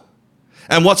heel.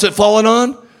 And what's it falling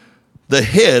on? The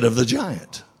head of the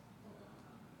giant.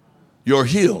 Your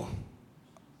heel.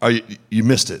 You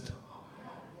missed it.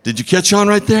 Did you catch on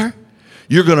right there?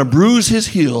 You're going to bruise his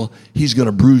heel. He's going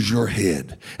to bruise your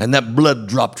head. And that blood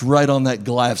dropped right on that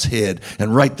Goliath's head.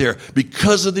 And right there,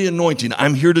 because of the anointing,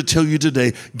 I'm here to tell you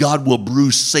today, God will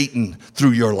bruise Satan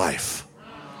through your life.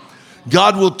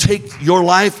 God will take your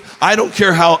life. I don't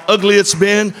care how ugly it's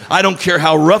been. I don't care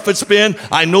how rough it's been.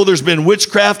 I know there's been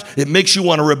witchcraft. It makes you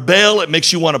want to rebel. It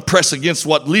makes you want to press against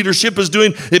what leadership is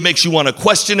doing. It makes you want to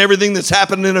question everything that's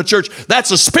happening in a church.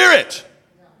 That's a spirit.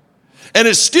 And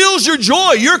it steals your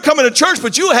joy. You're coming to church,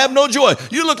 but you have no joy.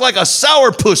 You look like a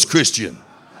sourpuss Christian.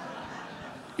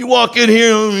 You walk in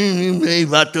here,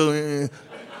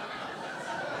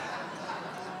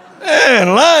 man,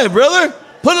 lie, brother.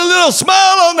 Put a little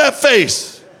smile on that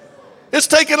face. It's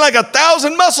taking like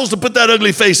 1,000 muscles to put that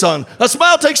ugly face on. A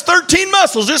smile takes 13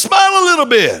 muscles. Just smile a little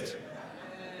bit.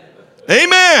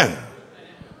 Amen.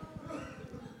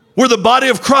 We're the body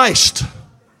of Christ.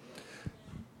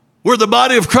 We're the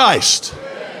body of Christ.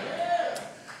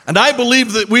 And I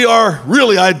believe that we are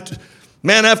really, after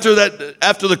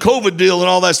the COVID deal and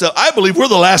all that stuff, I believe we're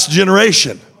the last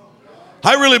generation.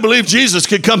 I really believe Jesus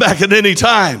could come back at any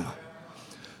time.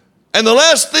 And the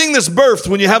last thing that's birthed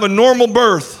when you have a normal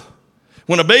birth,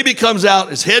 when a baby comes out,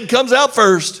 his head comes out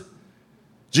first.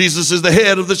 Jesus is the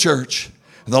head of the church.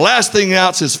 And the last thing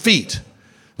out is his feet.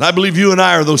 And I believe you and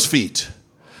I are those feet.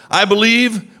 I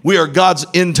believe we are God's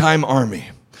end time army.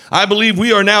 I believe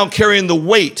we are now carrying the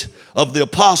weight of the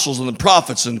apostles and the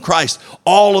prophets and Christ.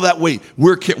 All of that weight.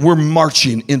 We're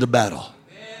marching into battle.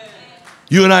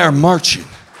 You and I are marching.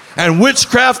 And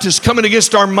witchcraft is coming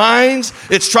against our minds.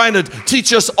 It's trying to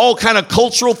teach us all kind of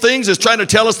cultural things. It's trying to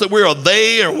tell us that we're a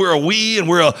they and we're a we and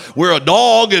we're a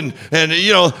dog and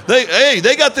you know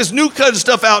they got this new kind of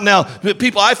stuff out now.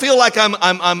 People, I feel like I'm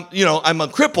a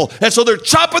cripple, and so they're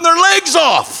chopping their legs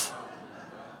off.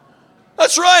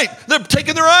 That's right. They're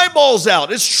taking their eyeballs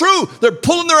out. It's true. They're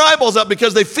pulling their eyeballs out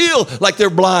because they feel like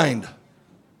they're blind.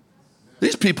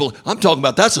 These people, I'm talking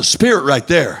about, that's a spirit right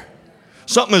there.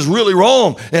 Something is really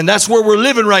wrong, and that's where we're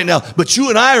living right now. But you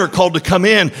and I are called to come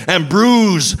in and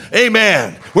bruise.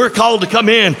 Amen. We're called to come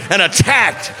in and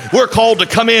attack. We're called to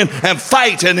come in and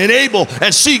fight and enable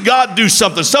and see God do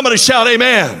something. Somebody shout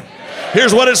amen.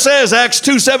 Here's what it says, Acts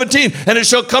 2:17. And it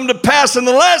shall come to pass in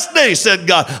the last day, said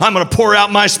God, I'm going to pour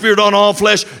out my spirit on all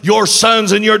flesh. Your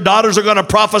sons and your daughters are going to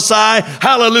prophesy.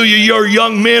 Hallelujah. Your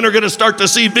young men are going to start to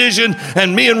see vision.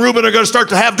 And me and Reuben are going to start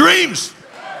to have dreams.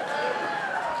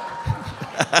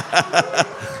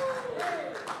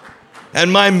 And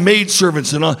my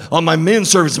maidservants and on my men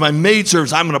servants, my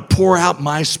maidservants, I'm going to pour out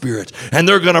my spirit. And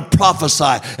they're going to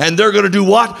prophesy. And they're going to do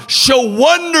what? Show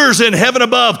wonders in heaven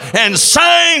above and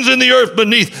signs in the earth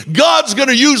beneath. God's going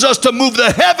to use us to move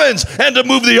the heavens and to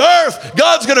move the earth.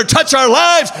 God's going to touch our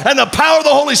lives, and the power of the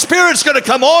Holy Spirit's going to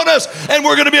come on us, and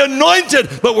we're going to be anointed.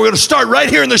 But we're going to start right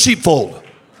here in the sheepfold.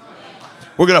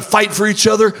 We're going to fight for each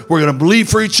other. We're going to believe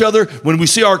for each other. When we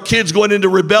see our kids going into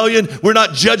rebellion, we're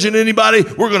not judging anybody.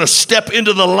 We're going to step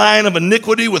into the line of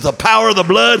iniquity with the power of the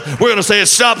blood. We're going to say it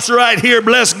stops right here.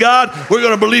 Bless God. We're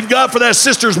going to believe God for that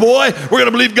sister's boy. We're going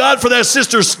to believe God for that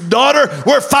sister's daughter.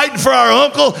 We're fighting for our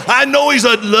uncle. I know he's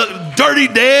a dirty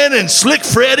Dan and slick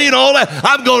Freddie and all that.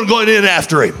 I'm going in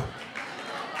after him.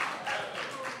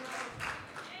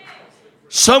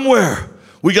 Somewhere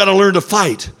we got to learn to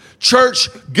fight. Church,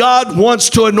 God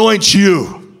wants to anoint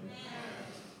you.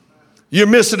 You're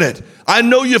missing it. I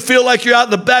know you feel like you're out in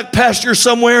the back pasture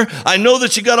somewhere. I know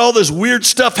that you got all this weird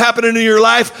stuff happening in your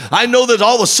life. I know that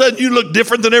all of a sudden you look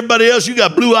different than everybody else. You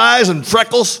got blue eyes and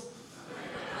freckles.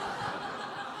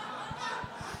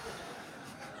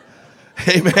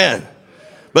 Amen.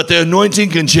 But the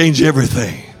anointing can change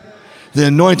everything. The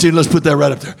anointing, let's put that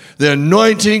right up there. The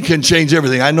anointing can change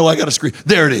everything. I know I got to scream.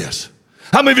 There it is.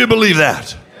 How many of you believe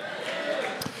that?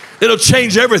 It'll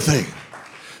change everything.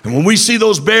 And when we see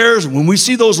those bears, when we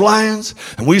see those lions,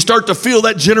 and we start to feel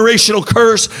that generational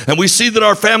curse, and we see that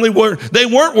our family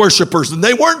weren't worshipers, and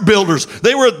they weren't builders.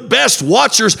 They were at best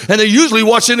watchers, and they usually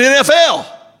watch the NFL.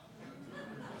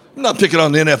 I'm not picking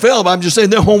on the NFL, but I'm just saying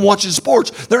they're home watching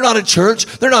sports. They're not at church.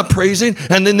 They're not praising.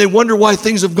 And then they wonder why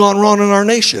things have gone wrong in our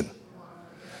nation.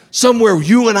 Somewhere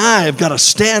you and I have got to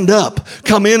stand up,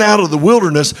 come in out of the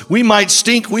wilderness. We might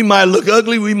stink, we might look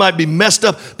ugly, we might be messed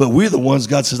up, but we're the ones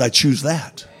God says, I choose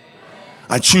that.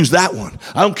 I choose that one.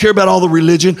 I don't care about all the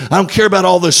religion. I don't care about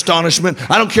all the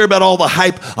astonishment. I don't care about all the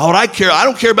hype. I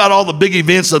don't care about all the big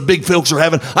events that big folks are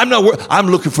having. I'm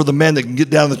looking for the man that can get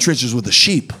down in the trenches with the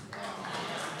sheep.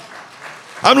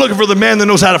 I'm looking for the man that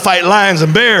knows how to fight lions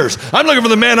and bears. I'm looking for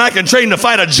the man I can train to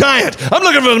fight a giant. I'm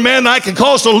looking for the man that I can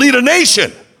cause to lead a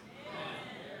nation.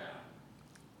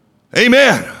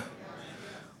 Amen.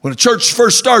 When a church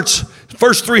first starts,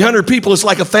 first 300 people, it's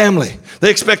like a family. They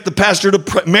expect the pastor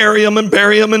to marry them and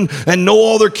bury them and know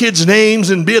all their kids'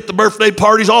 names and be at the birthday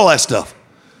parties, all that stuff.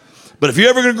 But if you're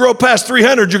ever going to grow past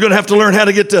 300, you're going to have to learn how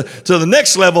to get to the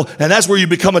next level, and that's where you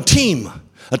become a team.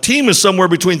 A team is somewhere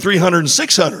between 300 and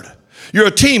 600. You're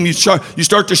a team. You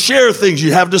start to share things.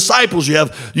 You have disciples. You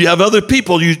have other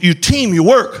people. You team. You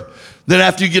work. Then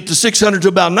after you get to 600 to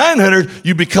about 900,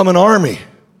 you become an army.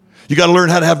 You got to learn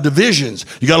how to have divisions.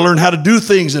 You got to learn how to do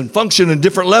things and function in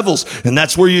different levels. And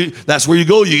that's where you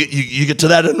go. You get to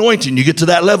that anointing. You get to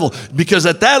that level. Because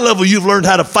at that level, you've learned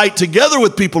how to fight together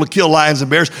with people to kill lions and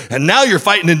bears. And now you're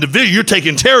fighting in division. You're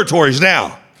taking territories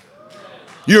now.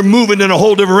 You're moving in a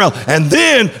whole different realm. And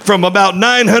then from about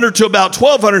 900 to about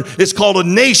 1200, it's called a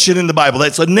nation in the Bible.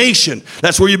 That's a nation.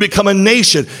 That's where you become a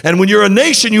nation. And when you're a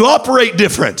nation, you operate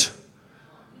different.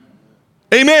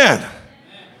 Amen.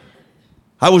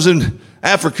 I was in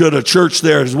Africa at a church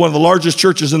there. It's one of the largest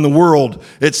churches in the world.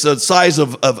 It's the size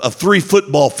of 3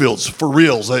 football fields for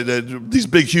reals. These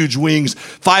big, huge wings.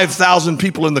 5,000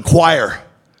 people in the choir.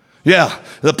 Yeah,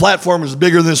 the platform is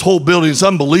bigger than this whole building. It's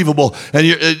unbelievable.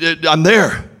 And I'm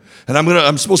there, and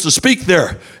I'm supposed to speak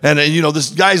there. And this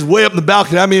guy's way up in the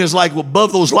balcony. I mean, it's like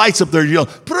above those lights up there. You know,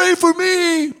 pray for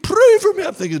me, pray for me.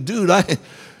 I'm thinking, dude,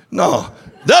 no.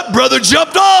 That brother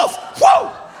jumped off.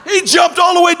 Whoa! He jumped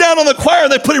all the way down on the choir,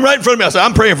 and they put him right in front of me. I said,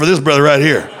 I'm praying for this brother right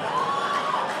here.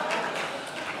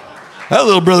 That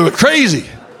little brother was crazy.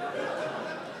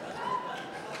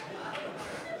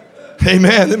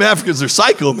 Amen. Them Africans are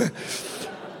psycho, man.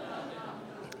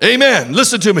 Amen.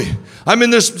 Listen to me. I'm in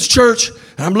this church,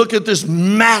 and I'm looking at this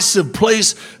massive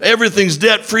place. Everything's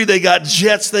debt-free. They got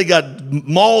jets. They got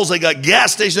malls. They got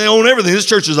gas stations. They own everything. This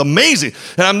church is amazing.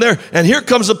 And I'm there, and here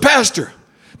comes the pastor.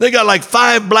 They got like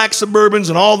 5 black Suburbans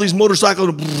and all these motorcycles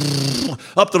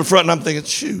up to the front. And I'm thinking,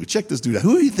 shoot, check this dude out.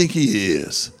 Who do you think he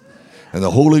is? And the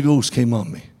Holy Ghost came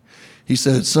on me. He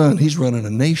said, son, he's running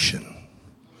a nation.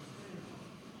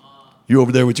 You're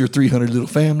over there with your 300 little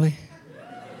family.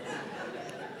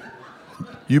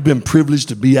 You've been privileged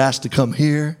to be asked to come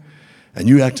here, and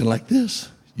you acting like this.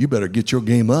 You better get your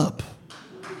game up.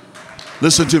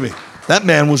 Listen to me. That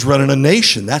man was running a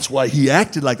nation. That's why he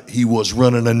acted like he was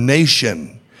running a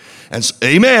nation. And so,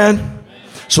 amen.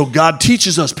 So God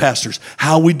teaches us, pastors,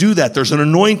 how we do that. There's an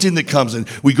anointing that comes, and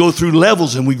we go through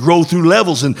levels, and we grow through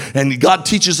levels, and God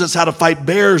teaches us how to fight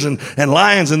bears and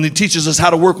lions, and he teaches us how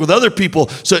to work with other people.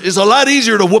 So it's a lot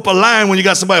easier to whoop a lion when you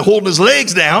got somebody holding his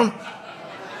legs down.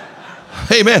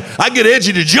 Hey, man, I get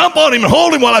edgy to jump on him and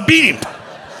hold him while I beat him.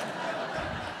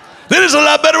 Then it's a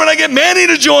lot better when I get Manny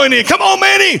to join in. Come on,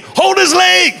 Manny, hold his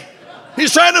leg.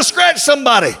 He's trying to scratch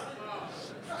somebody.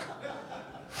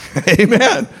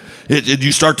 Amen.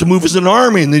 You start to move as an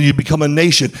army, and then you become a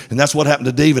nation. And that's what happened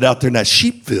to David out there in that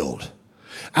sheep field.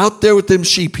 Out there with them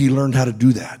sheep, he learned how to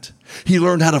do that. He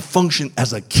learned how to function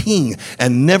as a king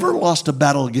and never lost a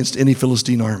battle against any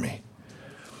Philistine army.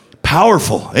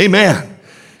 Powerful. Amen.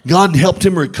 God helped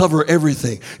him recover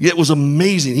everything. It was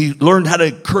amazing. He learned how to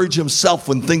encourage himself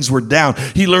when things were down.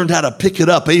 He learned how to pick it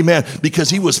up. Amen. Because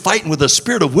he was fighting with a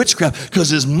spirit of witchcraft because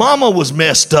his mama was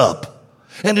messed up.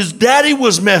 And his daddy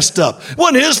was messed up. It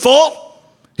wasn't his fault.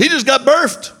 He just got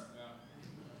birthed.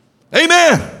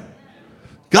 Amen.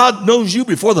 God knows you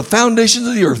before the foundations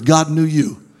of the earth. God knew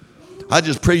you. I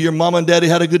just pray your mama and daddy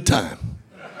had a good time.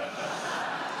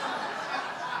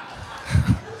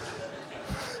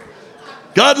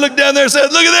 God looked down there and said,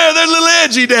 look at there, there's a little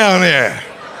edgy down there.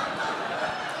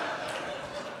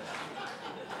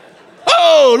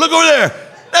 Oh, look over there.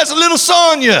 That's a little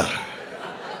Sonia.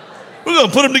 We're going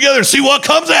to put them together and see what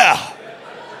comes out.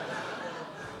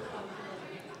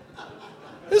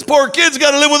 This poor kid's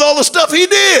got to live with all the stuff he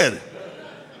did.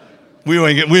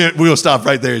 We'll stop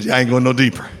right there. I ain't going no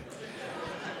deeper.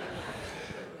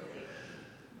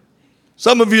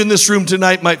 Some of you in this room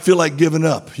tonight might feel like giving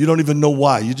up. You don't even know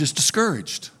why. You're just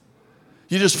discouraged.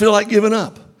 You just feel like giving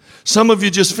up. Some of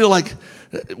you just feel like,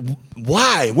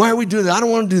 why? Why are we doing that? I don't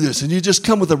want to do this. And you just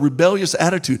come with a rebellious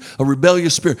attitude, a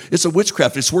rebellious spirit. It's a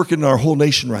witchcraft. It's working in our whole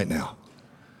nation right now.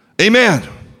 Amen.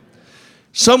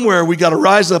 Somewhere we got to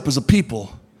rise up as a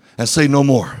people and say no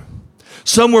more.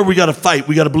 Somewhere we got to fight.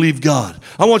 We got to believe God.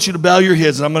 I want you to bow your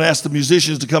heads, and I'm going to ask the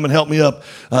musicians to come and help me up,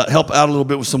 help out a little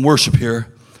bit with some worship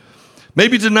here.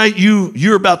 Maybe tonight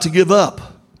you're about to give up.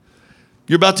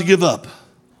 You're about to give up.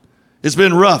 It's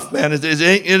been rough, man. It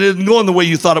isn't going the way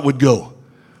you thought it would go.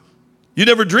 You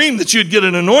never dreamed that you'd get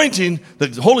an anointing,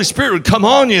 that the Holy Spirit would come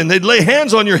on you and they'd lay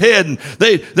hands on your head and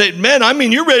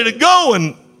you're ready to go,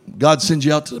 and God sends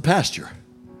you out to the pasture.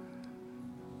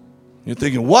 You're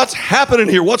thinking, what's happening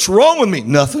here? What's wrong with me?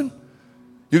 Nothing.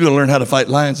 You're going to learn how to fight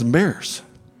lions and bears.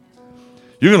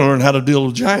 You're going to learn how to deal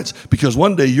with giants, because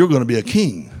one day you're going to be a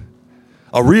king,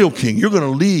 a real king. You're going to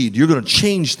lead. You're going to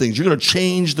change things. You're going to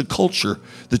change the culture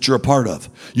that you're a part of.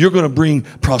 You're going to bring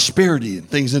prosperity and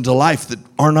things into life that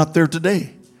are not there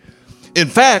today. In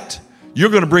fact,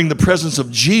 you're going to bring the presence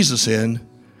of Jesus in,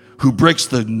 who breaks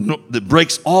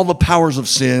all the powers of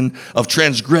sin, of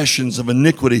transgressions, of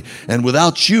iniquity. And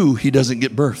without you, he doesn't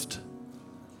get birthed.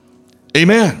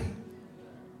 Amen.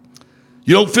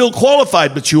 You don't feel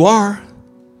qualified, but you are.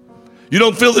 You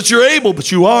don't feel that you're able,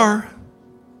 but you are.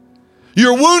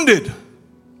 You're wounded.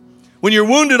 When you're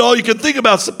wounded, all you can think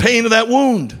about is the pain of that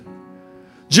wound.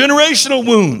 Generational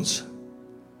wounds.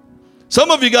 Some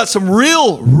of you got some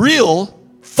real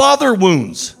father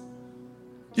wounds.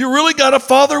 You really got a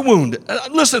father wound.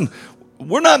 Listen,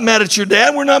 we're not mad at your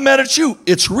dad. We're not mad at you.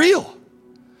 It's real.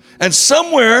 And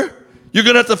somewhere, you're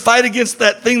going to have to fight against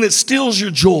that thing that steals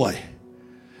your joy.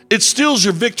 It steals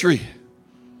your victory.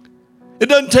 It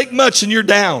doesn't take much and you're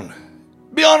down.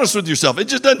 Be honest with yourself. It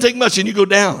just doesn't take much and you go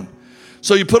down.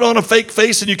 So you put on a fake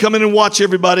face and you come in and watch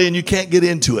everybody and you can't get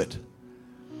into it.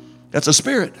 That's a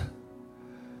spirit.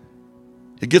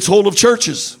 It gets hold of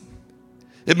churches.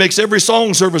 It makes every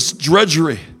song service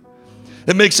drudgery.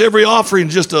 It makes every offering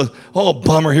just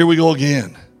bummer, here we go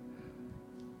again.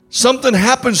 Something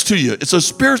happens to you. It's a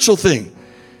spiritual thing.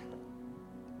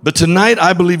 But tonight,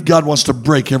 I believe God wants to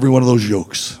break every one of those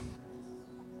yokes.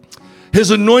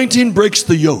 His anointing breaks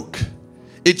the yoke.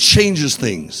 It changes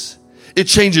things. It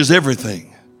changes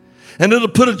everything. And it'll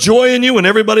put a joy in you when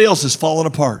everybody else is falling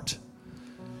apart.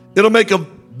 It'll make a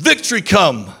victory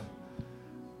come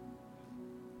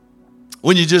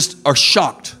when you just are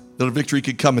shocked that a victory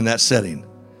could come in that setting.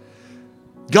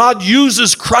 God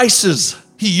uses crisis.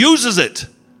 He uses it.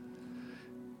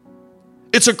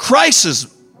 It's a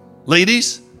crisis,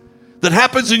 ladies, that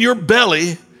happens in your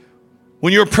belly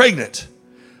when you're pregnant.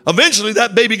 Eventually,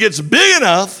 that baby gets big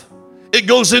enough, it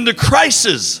goes into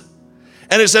crisis.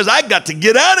 And it says, I got to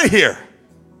get out of here.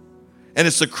 And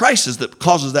it's the crisis that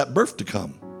causes that birth to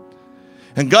come.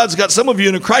 And God's got some of you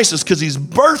in a crisis because he's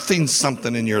birthing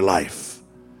something in your life.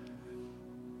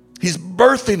 He's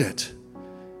birthing it.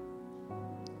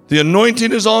 The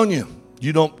anointing is on you.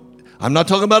 I'm not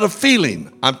talking about a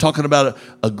feeling. I'm talking about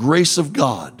a grace of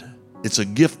God. It's a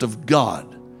gift of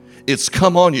God. It's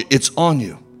come on you. It's on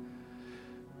you.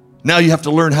 Now you have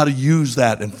to learn how to use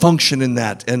that and function in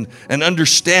that and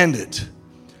understand it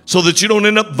so that you don't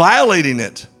end up violating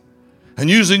it and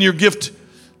using your gift,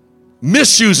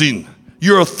 misusing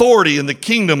your authority in the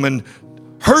kingdom and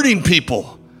hurting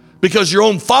people because your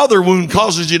own father wound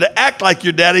causes you to act like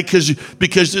your daddy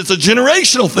because it's a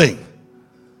generational thing.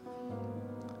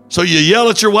 So you yell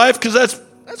at your wife because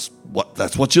that's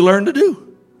what you learn to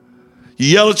do. You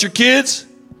yell at your kids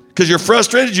because you're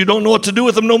frustrated. You don't know what to do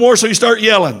with them no more, so you start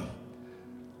yelling.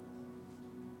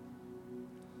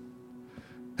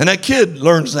 And that kid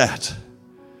learns that.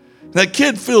 That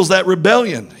kid feels that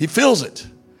rebellion. He feels it.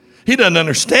 He doesn't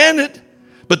understand it,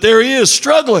 but there he is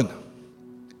struggling.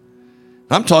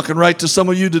 I'm talking right to some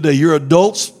of you today. You're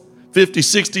adults, 50,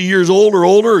 60 years old or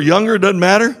older or younger, doesn't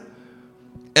matter.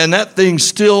 And that thing's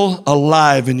still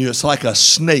alive in you. It's like a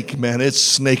snake, man.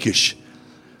 It's snakish.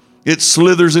 It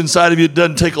slithers inside of you. It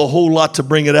doesn't take a whole lot to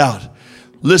bring it out.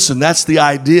 Listen, that's the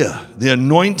idea. The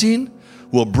anointing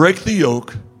will break the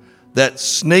yoke. That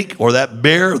snake or that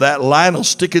bear or that lion will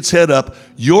stick its head up.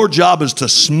 Your job is to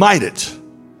smite it.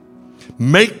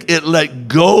 Make it let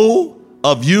go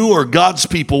of you or God's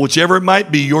people, whichever it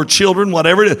might be, your children,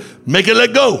 whatever it is. Make it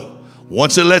let go.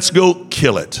 Once it lets go,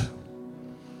 kill it.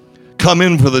 Come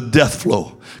in for the death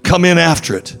flow. Come in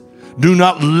after it. Do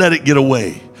not let it get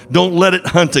away. Don't let it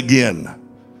hunt again.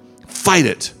 Fight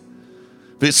it.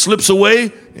 If it slips away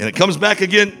and it comes back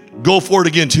again, go for it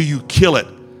again till you kill it.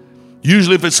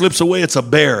 Usually if it slips away, it's a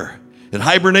bear. It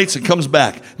hibernates and comes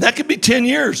back. That could be 10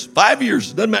 years, 5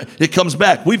 years. Doesn't matter. It comes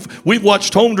back. We've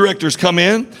watched home directors come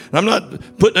in. And I'm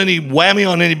not putting any whammy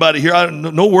on anybody here.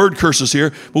 No word curses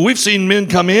here. But we've seen men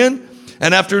come in,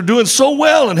 and after doing so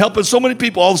well and helping so many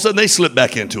people, all of a sudden they slip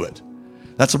back into it.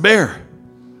 That's a bear.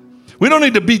 We don't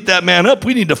need to beat that man up.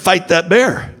 We need to fight that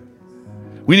bear.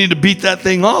 We need to beat that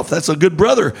thing off. That's a good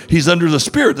brother. He's under the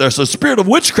spirit. There's a spirit of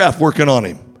witchcraft working on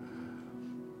him.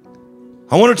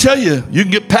 I want to tell you, you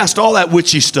can get past all that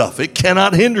witchy stuff. It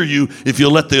cannot hinder you if you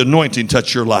let the anointing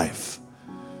touch your life.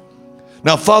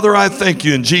 Now, Father, I thank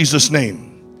you in Jesus'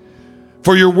 name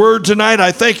for your word tonight.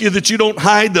 I thank you that you don't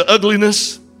hide the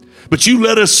ugliness, but you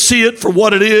let us see it for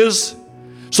what it is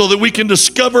so that we can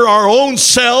discover our own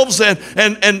selves.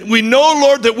 And we know,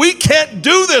 Lord, that we can't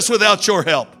do this without your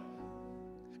help.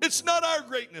 It's not our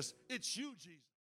greatness. It's you, Jesus.